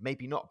manager?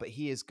 Maybe not, but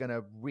he is going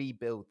to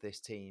rebuild this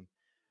team,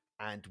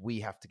 and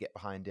we have to get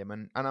behind him.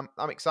 And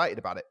I'm excited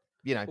about it,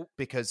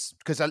 because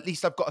at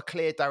least I've got a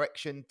clear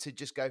direction to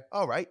just go,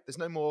 all right, there's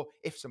no more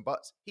ifs and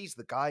buts. He's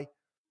the guy.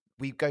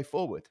 We go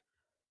forward.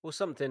 Well,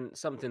 something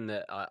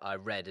that I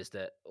read is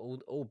that,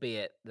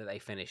 albeit that they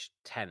finished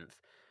 10th,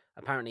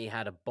 apparently he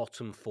had a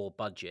bottom 4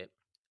 budget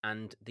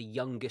and the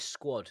youngest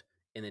squad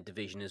in the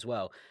division as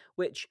well,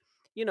 which,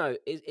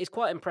 is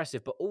quite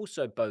impressive, but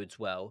also bodes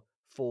well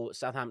for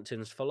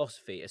Southampton's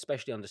philosophy,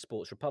 especially under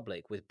Sports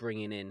Republic, with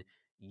bringing in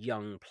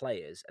young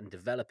players and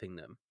developing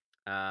them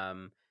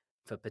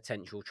for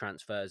potential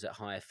transfers at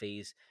higher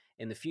fees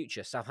in the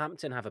future.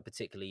 Southampton have a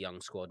particularly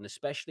young squad, and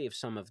especially if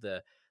some of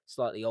the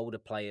slightly older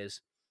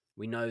players,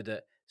 we know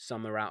that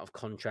some are out of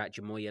contract.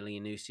 Jamoy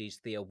Elyounoussis,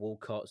 Theo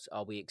Walcott's.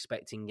 Are we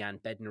expecting Jan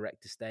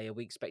Bednarek to stay? Are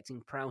we expecting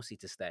Prowsey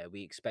to stay? Are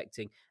we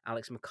expecting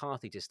Alex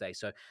McCarthy to stay?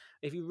 So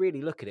if you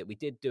really look at it, we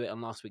did do it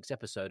on last week's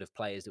episode of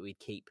players that we'd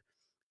keep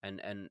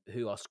and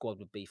who our squad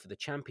would be for the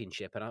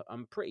Championship. And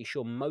I'm pretty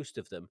sure most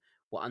of them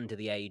were under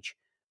the age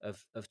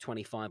of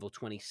 25 or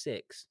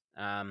 26.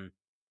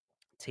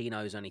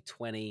 Tino's only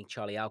 20,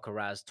 Charlie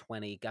Alcaraz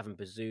 20, Gavin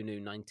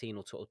Bazunu 19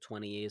 or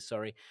 20 years,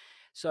 sorry.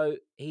 So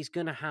he's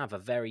going to have a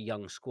very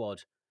young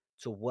squad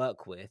to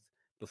work with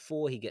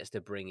before he gets to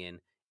bring in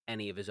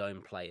any of his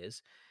own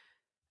players.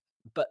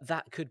 But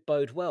that could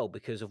bode well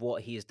because of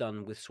what he has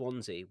done with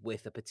Swansea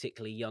with a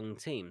particularly young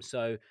team.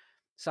 So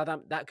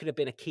that could have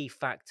been a key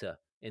factor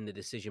in the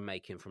decision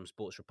making from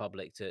Sports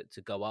Republic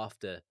to go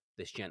after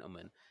this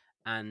gentleman.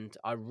 and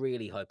I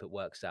really hope it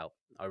works out.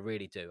 I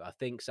really do. I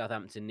think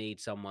Southampton need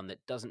someone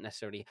that doesn't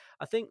necessarily.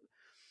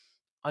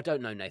 I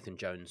don't know Nathan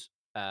Jones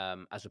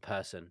as a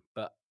person,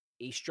 but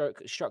he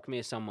struck me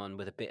as someone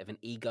with a bit of an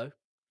ego,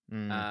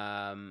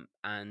 Mm.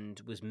 and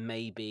was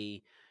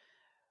maybe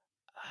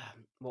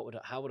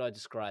how would I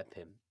describe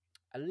him?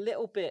 A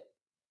little bit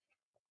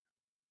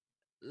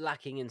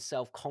lacking in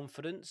self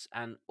confidence,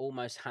 and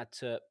almost had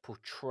to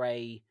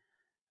portray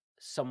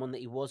someone that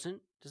he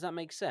wasn't. Does that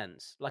make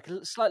sense? Like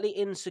slightly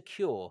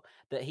insecure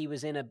that he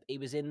was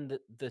in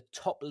the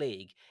top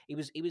league. He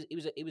was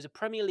a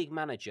Premier League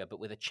manager, but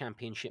with a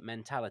championship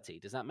mentality.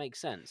 Does that make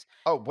sense?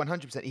 Oh,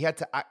 100%. He had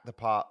to act the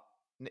part,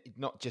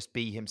 not just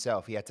be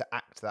himself. He had to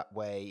act that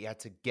way. He had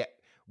to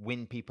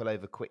win people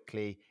over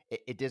quickly.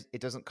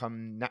 It doesn't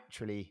come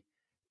naturally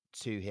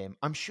to him.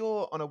 I'm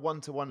sure on a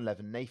one-to-one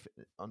level,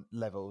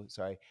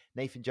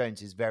 Nathan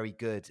Jones is very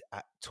good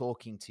at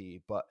talking to you,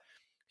 but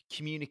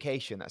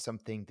communication, that's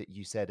something that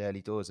you said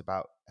early doors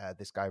about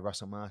this guy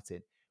Russell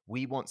Martin.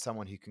 We want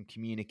someone who can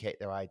communicate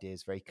their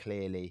ideas very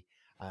clearly,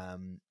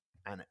 and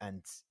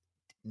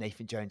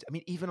Nathan Jones, I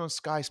mean, even on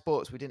Sky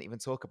Sports, we didn't even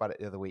talk about it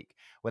the other week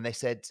when they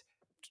said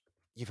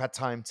you've had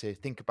time to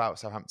think about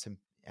Southampton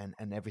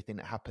and everything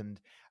that happened.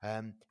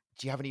 Do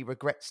you have any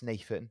regrets,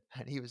 Nathan?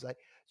 And he was like,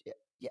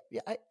 yeah.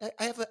 I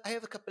have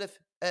a couple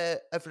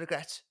of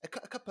regrets, a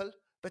couple.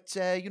 But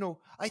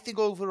I think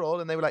overall,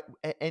 and they were like,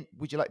 and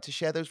would you like to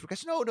share those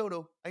regrets? No.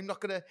 I'm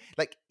not gonna.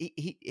 Like,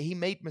 he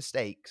made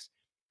mistakes,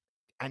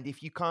 and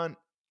if you can't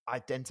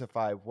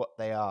identify what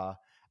they are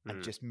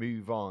and just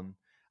move on,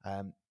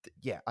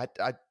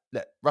 I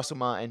look, Russell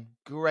Martin,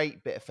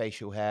 great bit of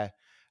facial hair,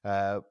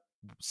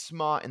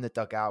 smart in the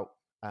dugout.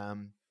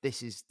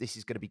 This is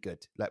going to be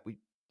good. Like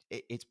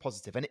it's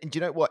positive, and do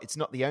you know what? It's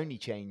not the only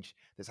change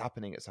that's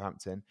happening at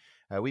Southampton.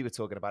 We were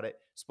talking about it.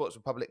 Sports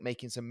Republic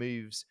making some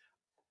moves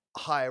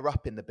higher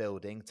up in the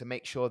building to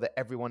make sure that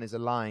everyone is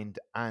aligned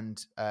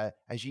and,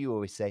 as you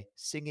always say,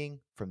 singing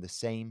from the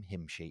same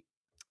hymn sheet.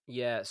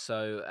 Yeah,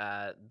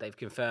 so they've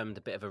confirmed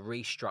a bit of a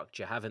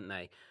restructure, haven't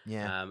they?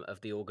 Yeah, Of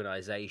the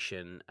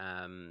organisation.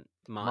 Martin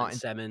Martin.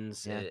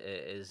 Semmens Yeah,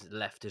 is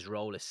left his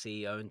role as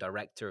CEO and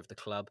director of the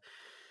club.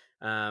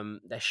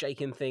 They're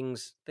shaking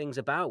things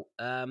about,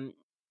 and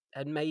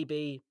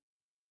maybe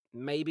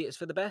it's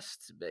for the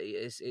best. But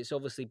it's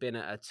obviously been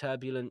a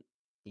turbulent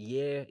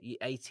year,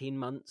 18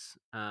 months,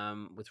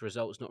 with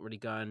results not really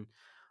going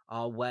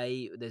our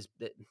way. There's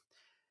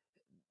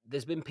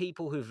been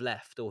people who've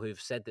left or who've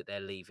said that they're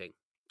leaving.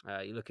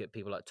 You look at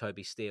people like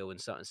Toby Steele and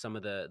some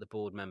of the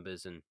board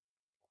members and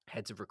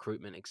heads of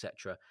recruitment,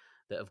 etc.,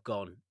 that have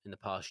gone in the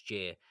past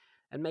year.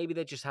 And maybe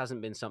there just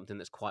hasn't been something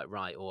that's quite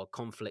right, or a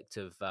conflict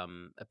of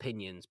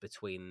opinions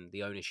between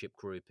the ownership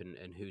group and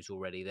who's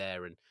already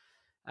there. And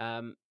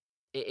um,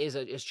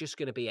 it's just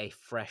going to be a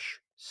fresh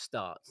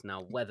start.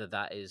 Now, whether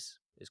that is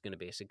going to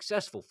be a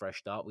successful fresh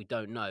start, we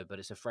don't know, but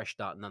it's a fresh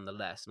start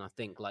nonetheless. And I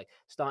think like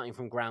starting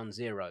from ground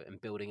zero and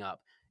building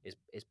up is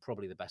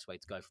probably the best way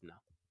to go from now.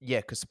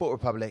 yeah, because Sport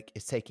Republic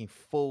is taking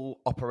full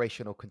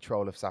operational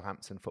control of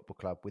Southampton Football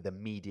Club with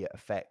immediate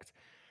effect.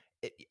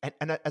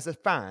 And as a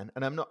fan,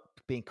 and I'm not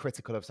being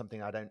critical of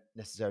something I don't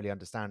necessarily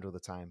understand all the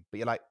time, but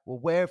you're like, well,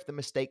 where have the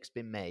mistakes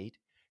been made?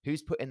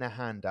 Who's putting their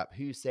hand up?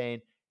 Who's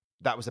saying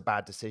that was a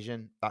bad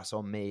decision? That's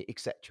on me,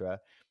 etc.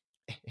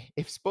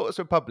 If Sports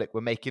Republic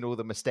were making all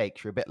the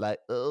mistakes, you're a bit like,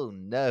 oh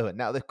no, and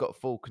now they've got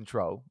full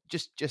control.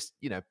 Just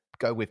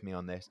go with me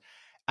on this.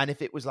 And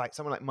if it was like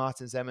someone like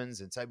Martin Semmens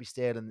and Toby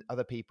Steele and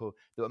other people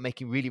that were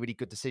making really, really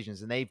good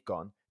decisions and they've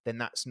gone, then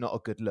that's not a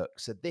good look.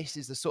 So this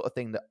is the sort of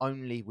thing that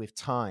only with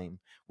time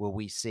will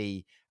we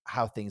see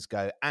how things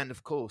go. And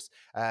of course,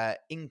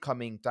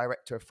 incoming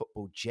director of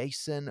football,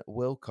 Jason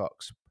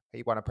Wilcox,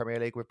 he won a Premier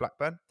League with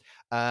Blackburn.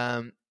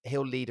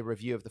 He'll lead a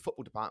review of the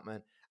football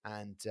department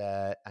and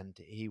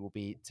he will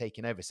be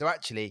taking over. So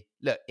actually,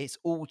 look, it's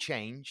all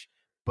change,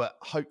 but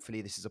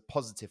hopefully this is a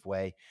positive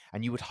way.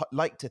 And you would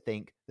like to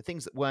think the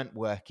things that weren't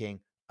working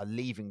are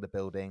leaving the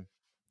building.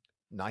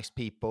 Nice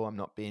people, I'm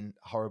not being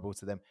horrible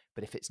to them,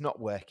 but if it's not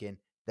working,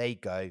 they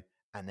go,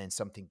 and then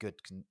something good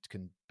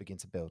can begin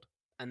to build.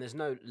 And there's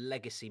no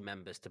legacy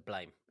members to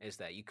blame, is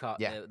there? You can't.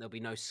 Yeah, There'll be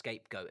no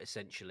scapegoat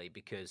essentially,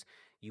 because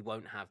you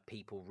won't have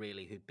people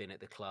really who've been at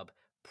the club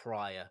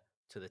prior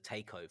to the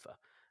takeover.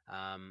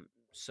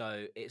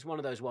 So it's one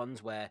of those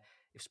ones where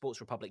if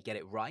Sports Republic get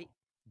it right,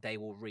 they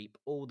will reap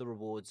all the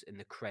rewards and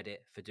the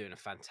credit for doing a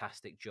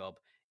fantastic job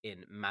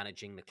in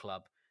managing the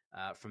club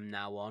from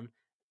now on.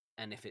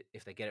 And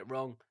if they get it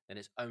wrong, then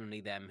it's only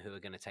them who are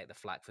going to take the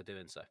flak for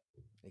doing so.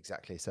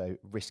 exactly. So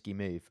risky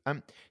move.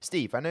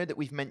 Steve, I know that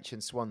we've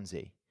mentioned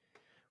Swansea.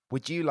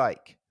 Would you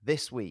like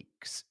this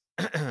week's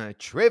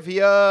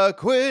trivia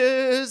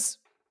quiz?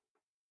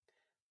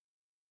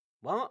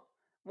 What?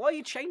 Why are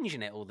you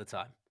changing it all the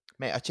time?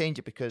 Mate, I change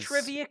it because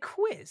Trivia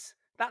quiz.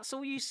 That's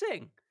all you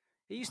sing.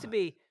 It used to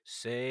be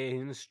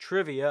Saints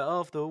Trivia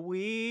of the Week.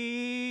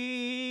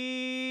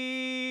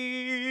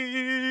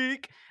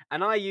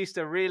 And I used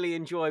to really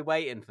enjoy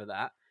waiting for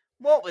that.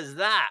 What was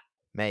that?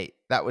 mate,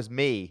 that was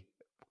me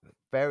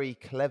very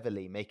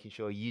cleverly making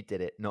sure you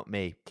did it, not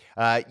me.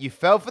 You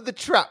fell for the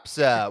trap,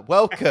 sir.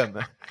 Welcome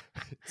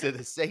to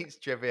the Saints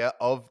Trivia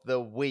of the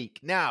Week.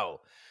 Now,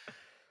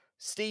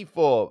 Steve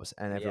Forbes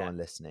and everyone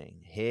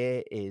listening,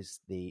 here is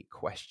the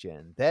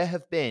question. There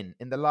have been,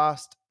 in the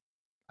last,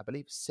 I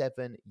believe,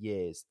 7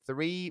 years,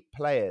 3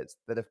 players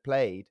that have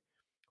played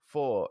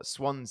for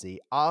Swansea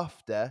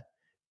after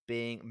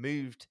being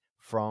moved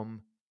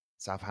from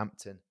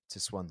Southampton to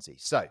Swansea.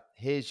 So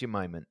here's your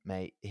moment,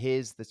 mate.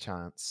 Here's the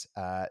chance.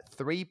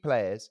 3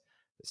 players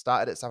that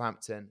started at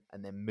Southampton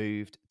and then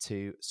moved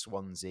to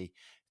Swansea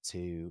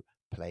to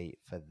play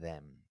for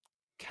them.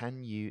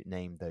 Can you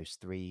name those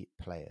 3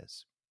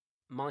 players?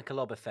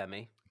 Michael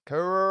Obafemi.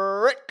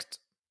 Correct.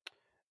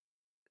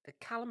 Did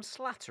Callum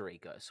Slattery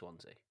go to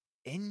Swansea?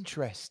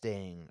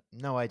 Interesting.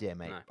 No idea,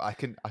 mate. No. But I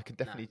can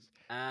definitely.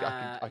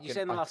 No. You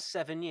say in the last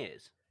 7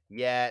 years?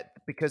 Yeah,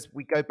 because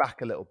we go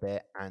back a little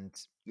bit, and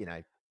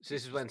So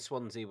this is when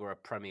Swansea were a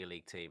Premier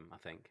League team, I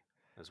think,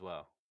 as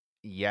well.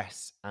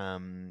 Yes,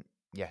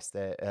 yes.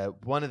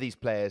 One of these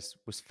players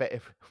was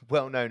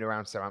well known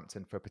around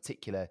Southampton for a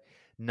particular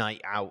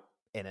night out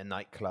in a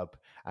nightclub.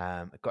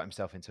 Got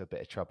himself into a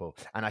bit of trouble,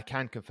 and I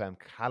can confirm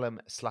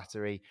Callum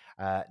Slattery,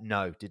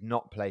 no, did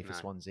not play for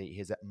Swansea.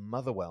 He's at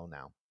Motherwell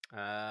now.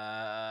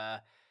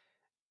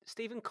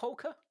 Stephen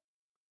Colker,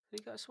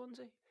 did he go to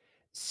Swansea?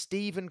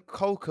 Stephen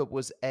Colker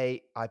was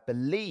I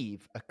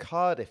believe, a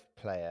Cardiff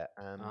player.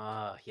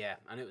 Yeah,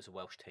 and it was a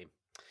Welsh team.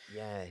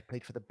 Yeah, he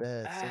played for the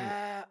Birds.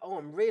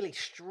 I'm really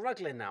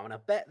struggling now, and I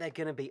bet they're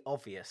going to be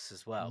obvious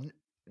as well.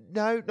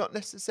 No, not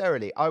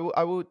necessarily. I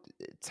will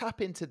tap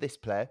into this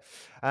player.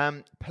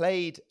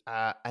 Played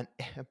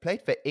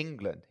played for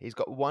England. He's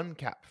got 1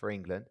 cap for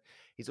England.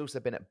 He's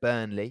also been at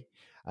Burnley.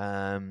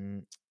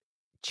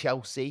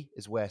 Chelsea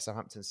is where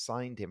Southampton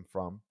signed him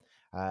from.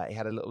 He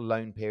had a little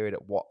loan period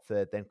at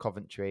Watford, then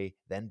Coventry,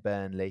 then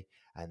Burnley,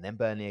 and then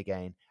Burnley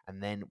again,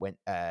 and then went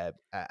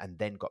and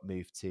then got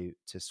moved to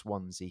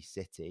Swansea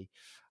City.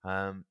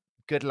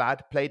 Good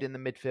lad, played in the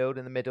midfield,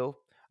 in the middle.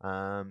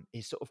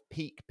 His sort of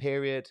peak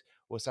period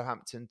was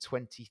Southampton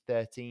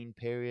 2013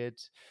 period.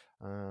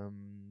 I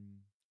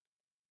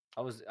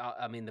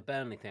mean, the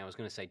Burnley thing, I was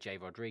going to say Jay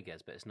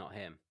Rodriguez, but it's not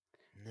him.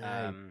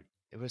 No,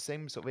 it was the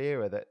same sort of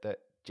era that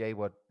Jay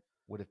would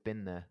have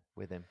been there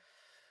with him.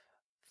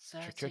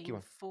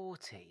 13,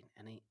 14,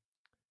 and he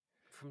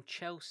from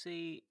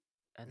Chelsea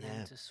and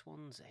then to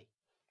Swansea.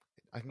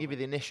 I can give you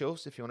the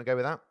initials if you want to go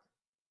with that.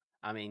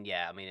 I mean,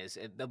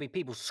 there'll be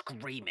people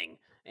screaming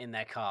in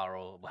their car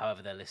or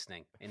however they're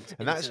listening into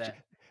their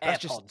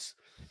AirPods.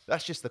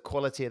 That's just the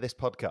quality of this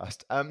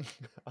podcast. I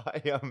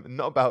am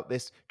not about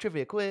this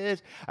trivia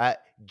quiz.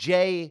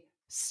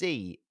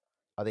 JC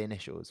are the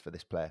initials for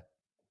this player.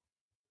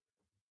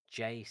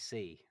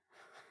 JC.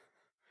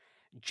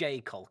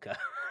 J. Colker.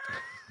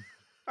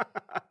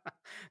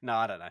 No,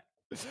 I don't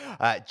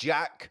know.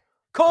 Jack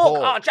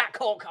Cork. Oh, Jack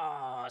Cork.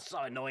 Oh, so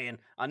annoying.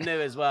 I knew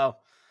as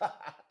well.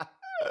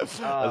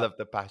 I love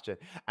the passion.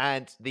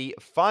 And the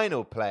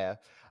final player,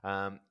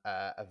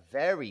 a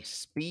very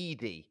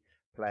speedy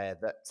player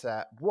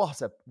that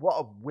what a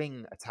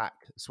wing attack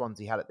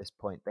Swansea had at this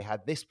point. They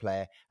had this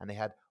player and they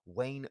had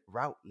Wayne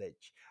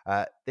Routledge.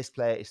 This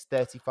player is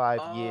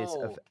 35 years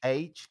of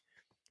age.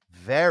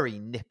 Very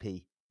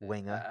nippy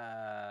winger.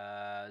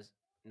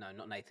 No,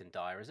 not Nathan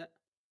Dyer, is it?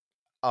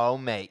 Oh,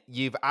 mate,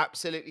 you've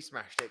absolutely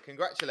smashed it.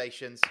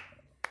 Congratulations.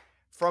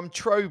 From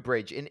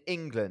Trowbridge in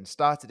England,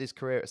 started his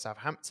career at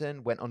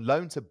Southampton, went on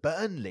loan to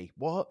Burnley,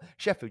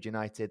 Sheffield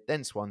United,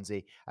 then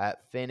Swansea,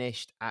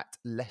 finished at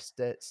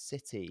Leicester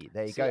City.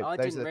 There you go.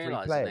 Those are the 3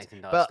 players.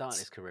 Nathan Dyer started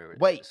his career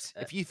wait,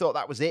 if you thought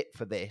that was it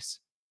for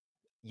this,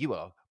 you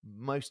are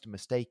most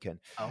mistaken.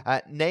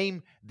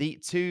 Name the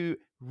 2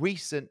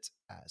 recent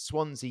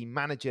Swansea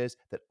managers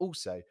that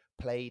also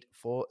played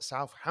for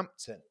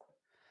Southampton.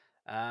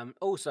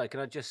 Also, can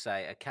I just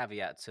say a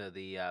caveat to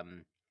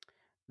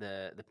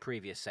the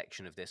previous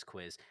section of this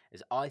quiz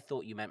is I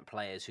thought you meant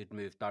players who'd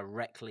moved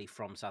directly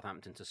from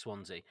Southampton to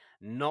Swansea,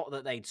 not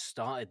that they'd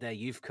started their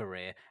youth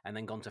career and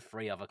then gone to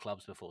 3 other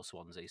clubs before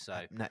Swansea.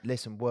 So no,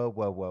 listen,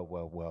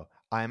 well.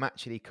 I am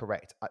actually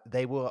correct.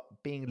 They were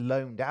being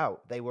loaned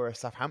out. They were a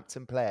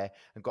Southampton player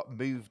and got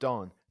moved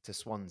on to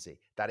Swansea.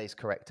 That is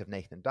correct of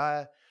Nathan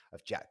Dyer,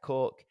 of Jack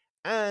Cork,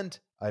 and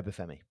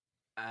Obafemi.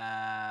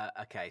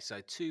 Okay, so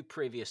 2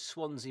 previous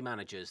Swansea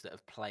managers that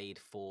have played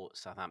for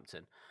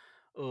Southampton.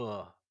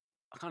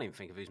 I can't even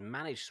think of who's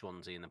managed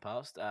Swansea in the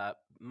past.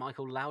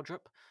 Michael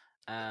Laudrup.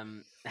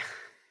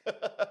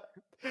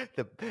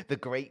 The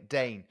Great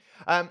Dane.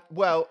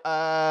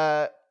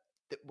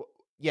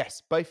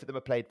 Yes, both of them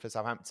have played for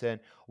Southampton.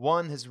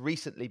 One has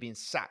recently been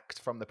sacked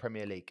from the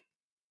Premier League.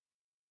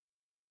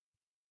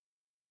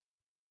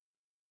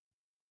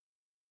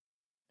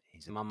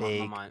 My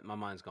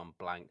mind's gone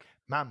blank.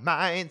 My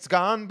mind's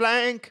gone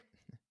blank.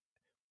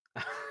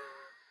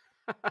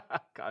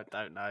 I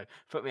don't know.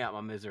 Put me out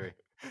of my misery.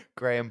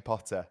 Graham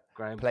Potter.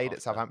 Played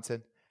at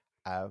Southampton.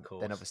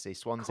 Then obviously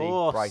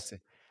Swansea,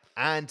 Brighton.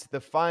 And the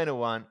final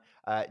one,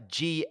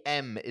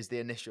 GM is the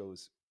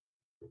initials.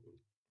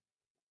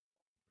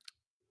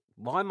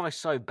 Why am I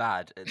so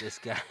bad at this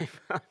game?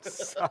 I'm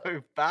so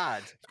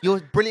bad. You're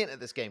brilliant at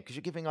this game because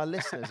you're giving our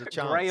listeners a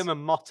chance. Graham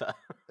and Motta.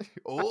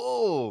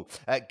 Oh,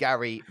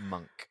 Gary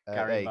Monk.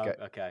 Gary There you go. Monk,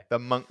 okay. The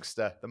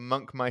Monkster, the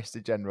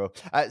Monkmeister General.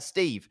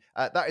 Steve,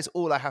 that is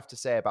all I have to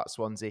say about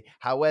Swansea.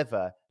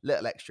 However,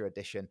 little extra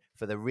addition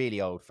for the really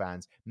old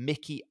fans.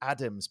 Mickey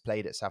Adams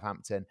played at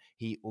Southampton.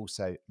 He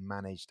also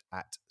managed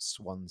at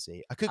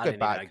Swansea. I could I go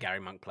didn't even know back. Gary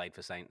Monk played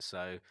for Saints.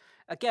 So,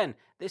 again,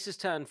 this has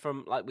turned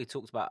from, like we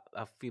talked about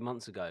a few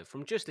months ago,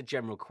 from just a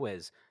general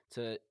quiz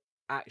to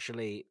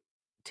actually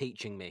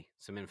teaching me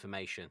some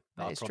information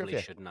that Mate, I it's probably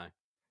trivia. should know.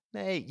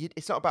 No,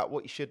 it's not about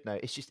what you should know.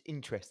 It's just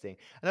interesting.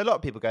 And a lot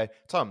of people go,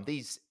 Tom,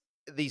 these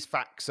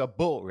facts are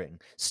boring.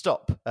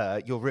 Stop,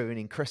 you're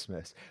ruining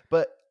Christmas.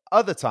 But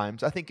other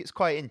times, I think it's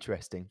quite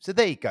interesting. So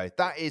there you go.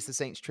 That is the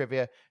Saints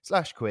trivia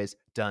 / quiz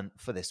done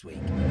for this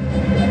week.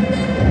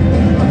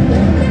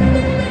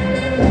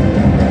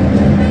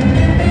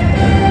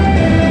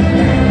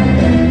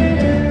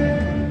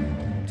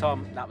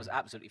 Tom, that was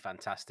absolutely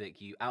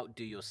fantastic. You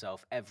outdo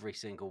yourself every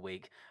single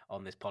week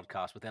on this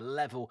podcast with a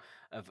level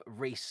of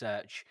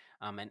research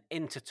and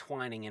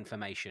intertwining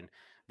information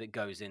that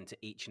goes into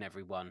each and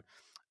every one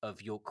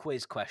of your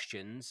quiz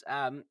questions.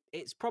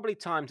 It's probably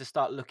time to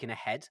start looking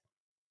ahead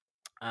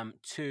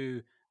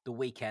to the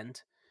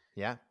weekend.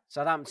 Yeah.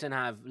 Southampton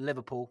have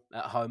Liverpool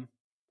at home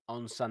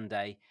on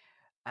Sunday.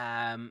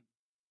 We're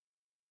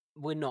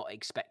not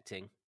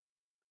expecting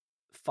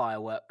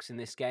fireworks in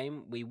this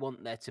game. We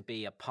want there to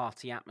be a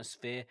party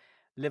atmosphere.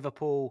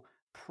 Liverpool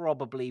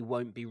probably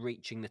won't be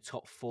reaching the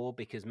top four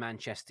because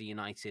Manchester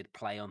United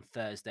play on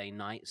Thursday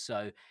night.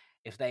 So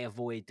if they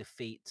avoid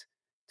defeat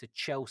to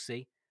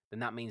Chelsea,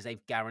 then that means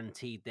they've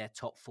guaranteed their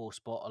top four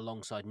spot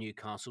alongside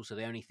Newcastle. So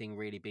the only thing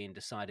really being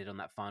decided on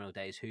that final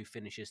day is who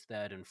finishes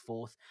third and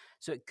fourth.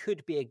 So it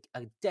could be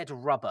a dead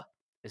rubber,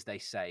 as they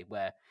say,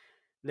 where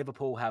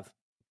Liverpool have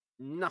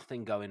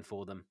nothing going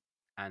for them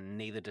and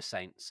neither do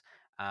Saints.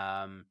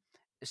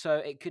 So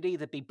it could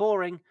either be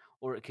boring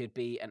or it could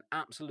be an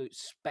absolute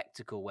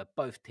spectacle where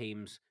both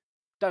teams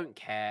don't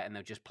care and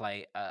they'll just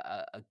play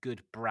a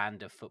good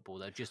brand of football.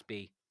 They'll just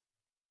be...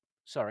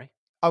 Sorry?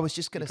 I was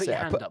just going You to put say,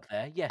 your hand up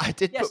there. Yes. I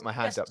did Yes, put my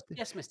hand yes, up.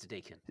 yes, Mr.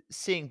 Deacon.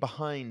 Seeing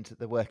behind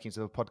the workings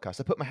of a podcast,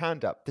 I put my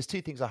hand up. There's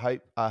two things I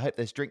hope. I hope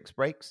there's drinks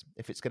breaks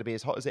if it's going to be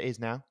as hot as it is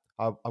now.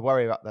 I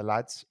worry about the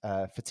lads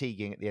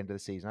fatiguing at the end of the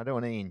season. I don't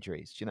want any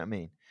injuries. Do you know what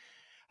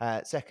I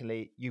mean?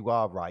 Secondly, you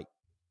are right.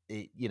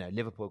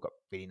 Liverpool got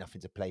really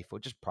nothing to play for,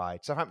 just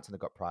pride. Southampton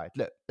have got pride.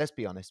 Look, let's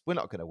be honest, we're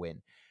not going to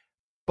win.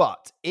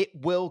 But it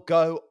will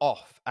go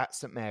off at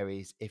St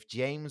Mary's if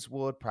James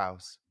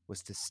Ward-Prowse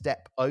was to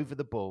step over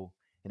the ball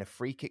in a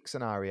free kick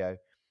scenario,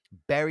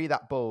 bury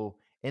that ball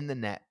in the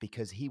net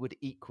because he would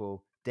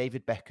equal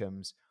David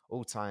Beckham's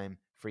all-time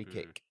free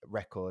kick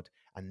record.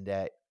 And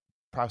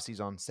Prowse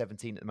on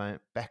 17 at the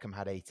moment. Beckham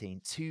had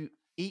 18. To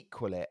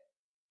equal it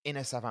in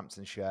a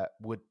Southampton shirt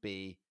would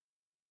be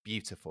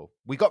beautiful.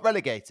 We got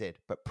relegated,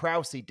 but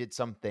Prowse did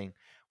something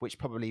which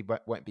probably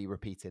won't be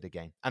repeated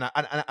again. And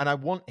I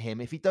want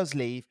him, if he does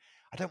leave,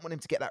 I don't want him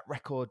to get that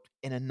record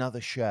in another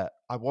shirt.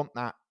 I want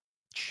that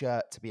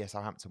shirt to be a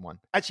Southampton one.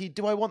 Actually,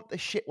 do I want the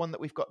shit one that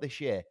we've got this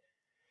year?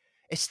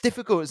 It's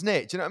difficult, isn't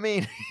it? Do you know what I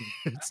mean?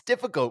 It's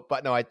difficult,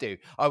 but no, I do.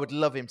 I would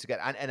love him to get,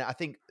 and I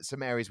think St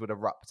Mary's would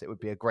erupt. It would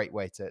be a great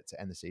way to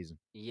end the season.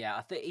 Yeah,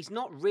 I think he's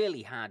not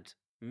really had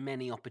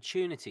many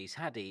opportunities,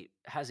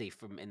 has he,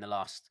 from in the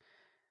last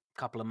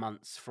couple of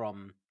months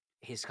from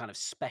his kind of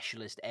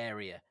specialist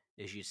area,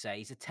 as you say.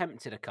 He's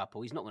attempted a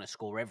couple. He's not going to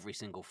score every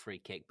single free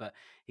kick, but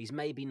he's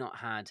maybe not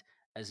had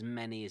as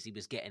many as he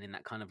was getting in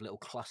that kind of little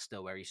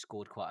cluster where he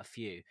scored quite a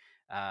few,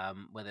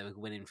 where they were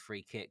winning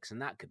free kicks.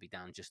 And that could be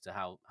down just to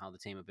how the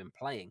team have been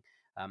playing,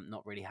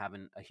 not really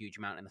having a huge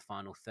amount in the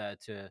final third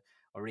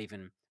or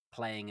even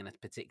playing in a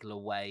particular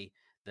way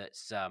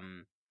that's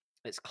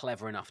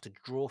clever enough to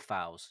draw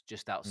fouls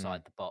just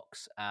outside the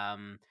box.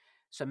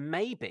 So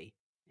maybe,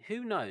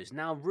 who knows?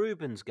 Now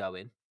Reuben's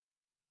going.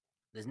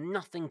 There's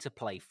nothing to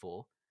play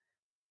for.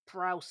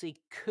 Prowse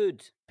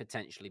could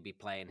potentially be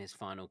playing his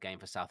final game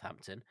for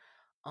Southampton.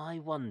 I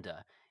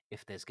wonder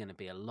if there's going to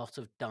be a lot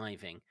of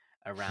diving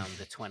around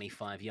the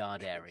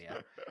 25-yard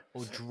area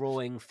or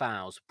drawing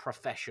fouls,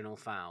 professional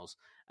fouls,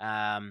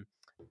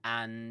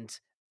 and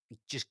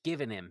just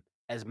giving him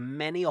as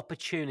many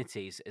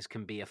opportunities as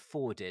can be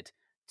afforded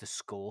to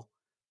score.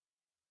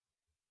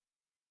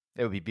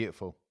 It would be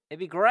beautiful. It'd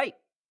be great.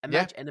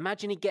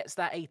 Imagine he gets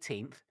that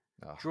 18th,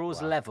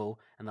 draws level,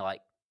 and they're like,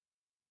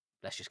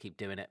 let's just keep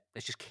doing it.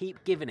 Let's just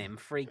keep giving him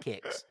free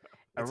kicks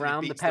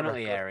around the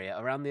penalty area,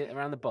 around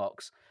the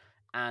box,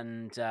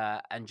 and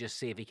just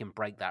see if he can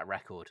break that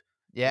record.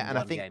 Yeah, and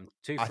I think game.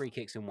 2 free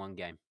kicks in one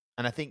game.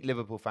 And I think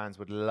Liverpool fans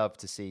would love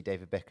to see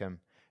David Beckham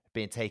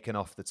being taken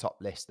off the top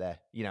list there.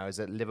 As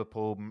a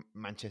Liverpool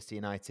Manchester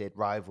United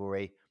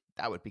rivalry,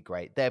 that would be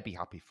great. They'd be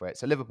happy for it.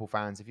 So Liverpool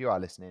fans, if you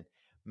are listening,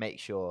 make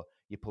sure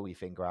you pull your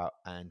finger out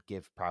and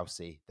give Prowse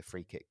the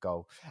free kick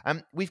goal.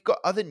 We've got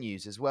other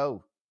news as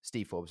well,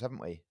 Steve Forbes,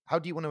 haven't we? How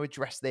do you want to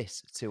address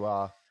this to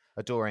our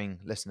adoring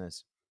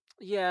listeners?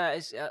 Yeah,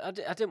 I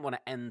didn't want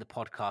to end the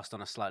podcast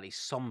on a slightly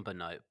somber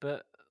note,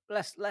 but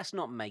let's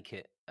not make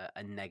it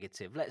a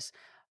negative. Let's,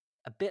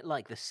 a bit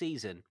like the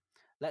season,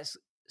 let's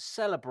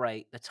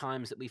celebrate the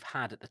times that we've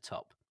had at the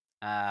top.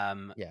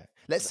 Um, Yeah.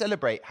 Let's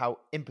celebrate how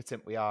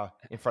impotent we are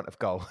in front of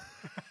goal.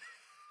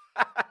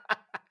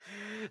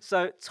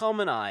 so Tom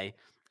and I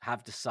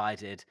have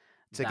decided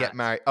To get that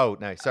married. Oh,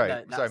 no, sorry.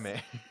 no, Sorry,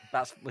 mate.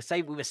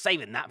 we were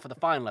saving that for the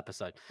final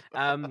episode.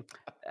 Tom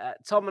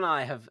and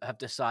I have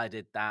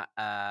decided that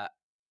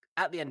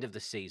at the end of the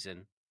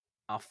season,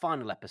 our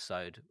final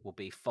episode will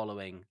be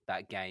following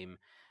that game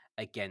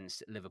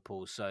against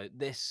Liverpool. So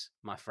this,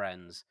 my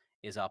friends,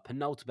 is our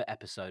penultimate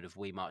episode of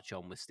We March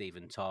On with Steve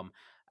and Tom.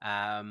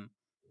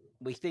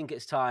 We think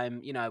it's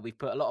time. You know, we've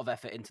put a lot of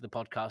effort into the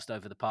podcast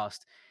over the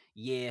past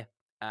year,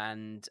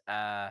 and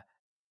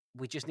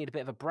we just need a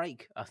bit of a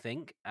break, I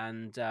think.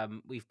 And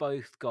we've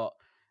both got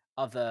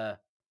other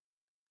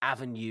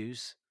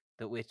avenues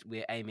that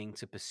we're aiming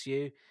to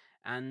pursue,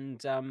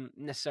 and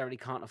necessarily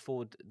can't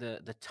afford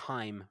the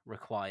time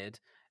required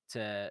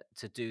to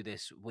do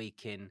this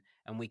week in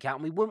and week out.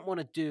 And we wouldn't want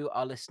to do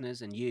our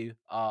listeners and you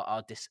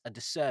a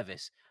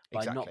disservice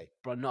Exactly.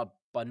 by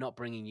not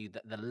bringing you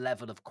the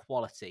level of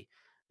quality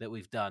that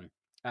we've done.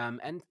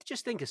 And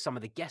just think of some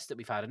of the guests that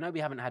we've had. I know we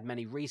haven't had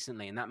many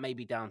recently, and that may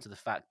be down to the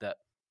fact that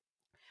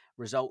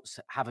results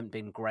haven't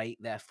been great.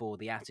 Therefore,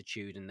 the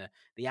attitude and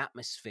the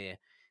atmosphere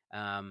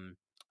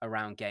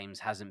around games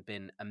hasn't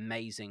been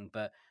amazing.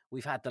 But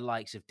we've had the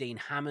likes of Dean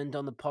Hammond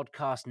on the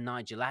podcast,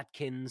 Nigel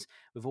Adkins.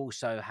 We've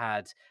also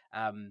had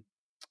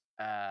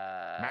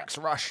Max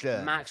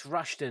Rushton. Max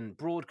Rushton,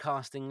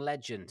 broadcasting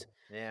legend,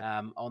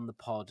 Yeah. on the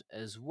pod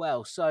as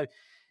well. So,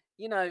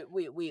 you know,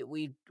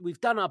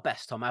 we've done our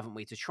best, Tom, haven't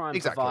we, to try and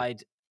Exactly.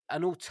 provide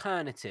an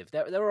alternative.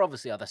 There are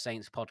obviously other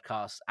Saints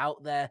podcasts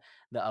out there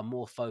that are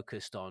more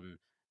focused on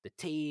the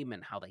team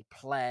and how they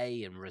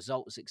play and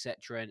results,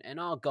 etc. And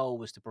our goal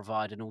was to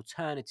provide an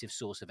alternative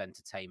source of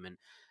entertainment,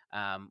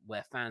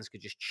 where fans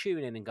could just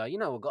tune in and go, you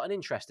know, I've got an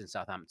interest in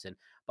Southampton,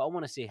 but I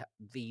want to see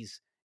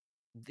these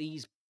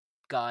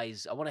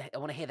guys. I want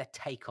to hear their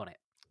take on it,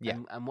 Yeah.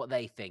 and what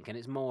they think. And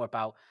it's more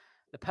about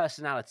the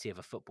personality of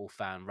a football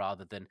fan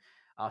rather than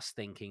us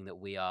thinking that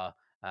we are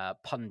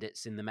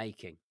pundits in the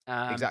making.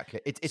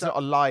 Exactly. It's so- not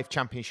a live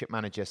Championship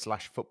manager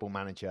 / football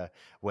manager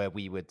where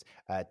we would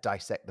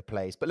dissect the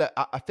plays. But look,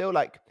 I feel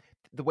like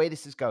the way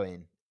this is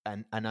going,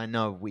 and I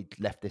know we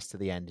left this to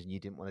the end and you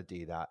didn't want to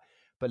do that.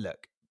 But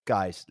look,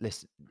 guys,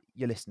 listen,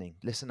 you're listening.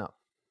 Listen up.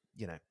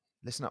 You know,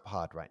 listen up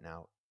hard right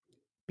now.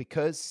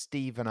 Because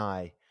Steve and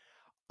I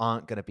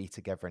aren't going to be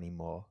together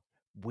anymore,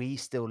 we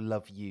still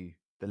love you,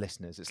 the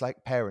listeners. It's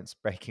like parents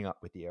breaking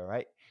up with you, all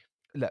right?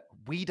 Look,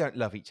 we don't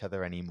love each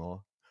other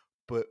anymore,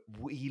 but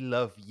we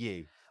love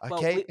you.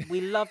 Okay. Well,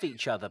 we love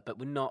each other, but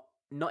we're not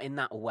in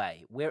that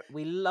way.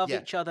 We love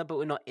Yeah. each other, but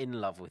we're not in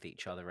love with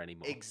each other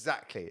anymore.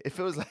 Exactly. It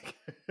feels like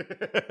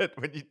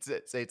when you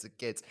say to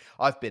kids,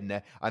 I've been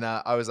there, and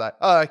I was like,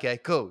 oh, okay,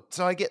 cool.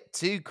 So I get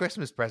 2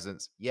 Christmas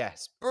presents.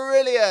 Yes,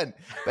 brilliant.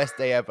 Best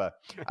day ever.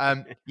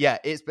 Yeah,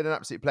 it's been an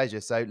absolute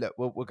pleasure. So look,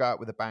 we'll go out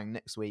with a bang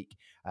next week,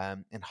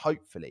 and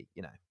hopefully,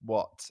 you know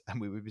and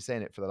we've been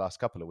saying it for the last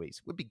couple of weeks.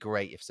 It would be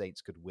great if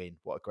Saints could win.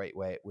 What a great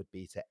way it would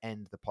be to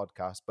end the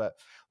podcast. But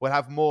we'll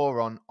have more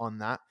on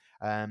that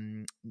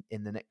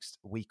in the next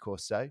week or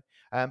so.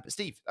 But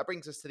Steve, that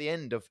brings us to the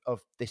end of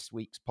this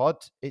week's pod.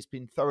 It's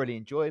been thoroughly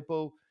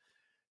enjoyable.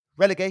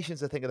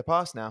 Relegation's a thing of the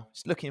past now.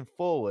 Just looking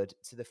forward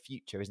to the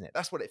future, isn't it?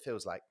 That's what it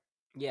feels like.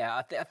 Yeah,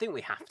 I think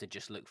we have to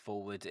just look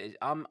forward.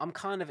 I'm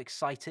kind of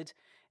excited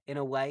in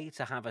a way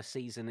to have a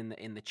season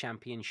in the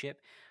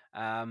Championship.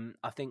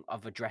 I think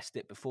I've addressed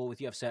it before with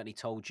you. I've certainly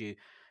told you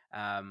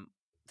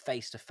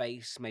face to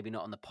face, maybe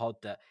not on the pod,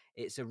 that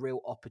it's a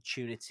real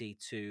opportunity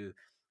to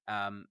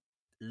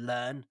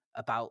learn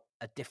about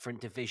a different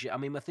division. I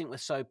mean, I think we're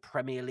so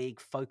Premier League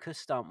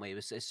focused, aren't we?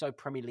 It's so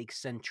Premier League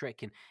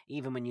centric, and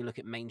even when you look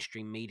at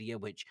mainstream media,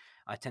 which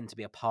I tend to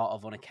be a part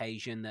of on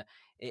occasion, that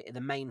the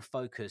main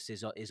focus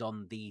is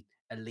on the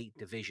elite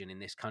division in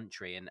this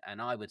country,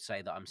 and I would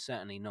say that I'm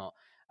certainly not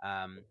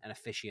an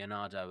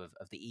aficionado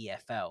of the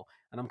EFL,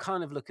 and I'm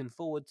kind of looking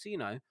forward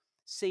to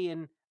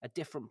seeing a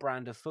different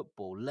brand of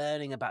football,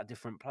 learning about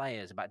different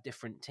players, about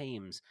different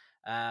teams.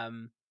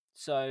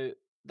 So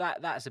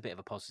that's a bit of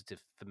a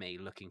positive for me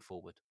looking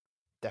forward.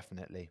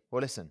 Definitely.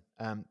 Well, listen,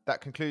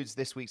 that concludes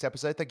this week's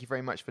episode. Thank you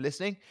very much for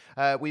listening.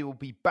 We will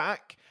be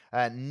back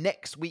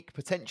next week,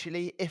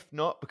 potentially. If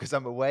not, because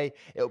I'm away,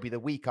 it'll be the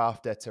week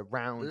after to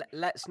round.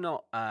 Let's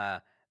not,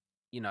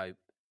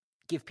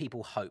 give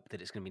people hope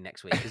that it's going to be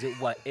next week, because it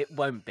won't. It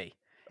won't be.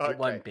 Okay. It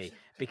won't be,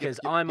 because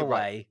I'm you're away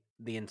right.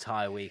 the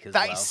entire week as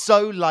That well. is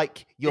so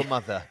like your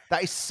mother.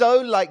 That is so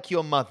like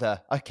your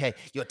mother. Okay,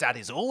 your dad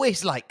is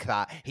always like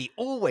that. He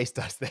always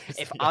does this.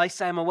 If I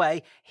say I'm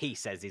away, he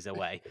says he's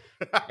away.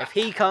 If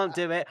he can't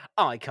do it,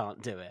 I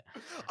can't do it.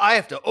 I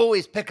have to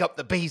always pick up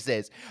the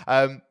pieces.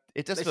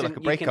 It does feel like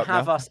a breakup you can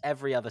have now. us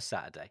every other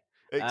Saturday.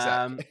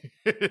 Exactly.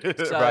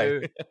 So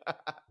Right.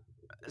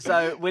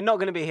 So we're not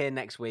going to be here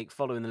next week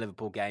following the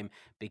Liverpool game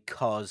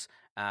because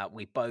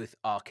we both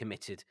are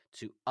committed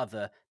to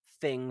other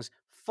things.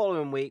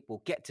 Following week,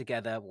 we'll get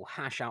together, we'll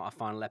hash out our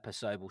final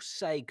episode, we'll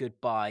say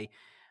goodbye,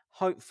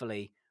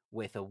 hopefully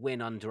with a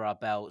win under our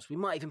belts. We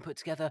might even put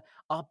together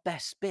our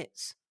best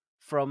bits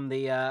from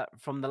the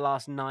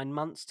last 9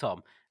 months,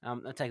 Tom.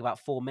 It'll take about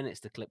 4 minutes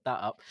to clip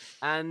that up,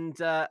 and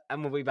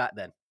we'll be back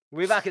then.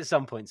 We'll be back at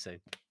some point soon.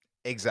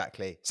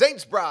 Exactly.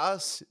 Saints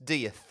Brass, do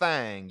your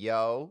thing,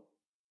 yo.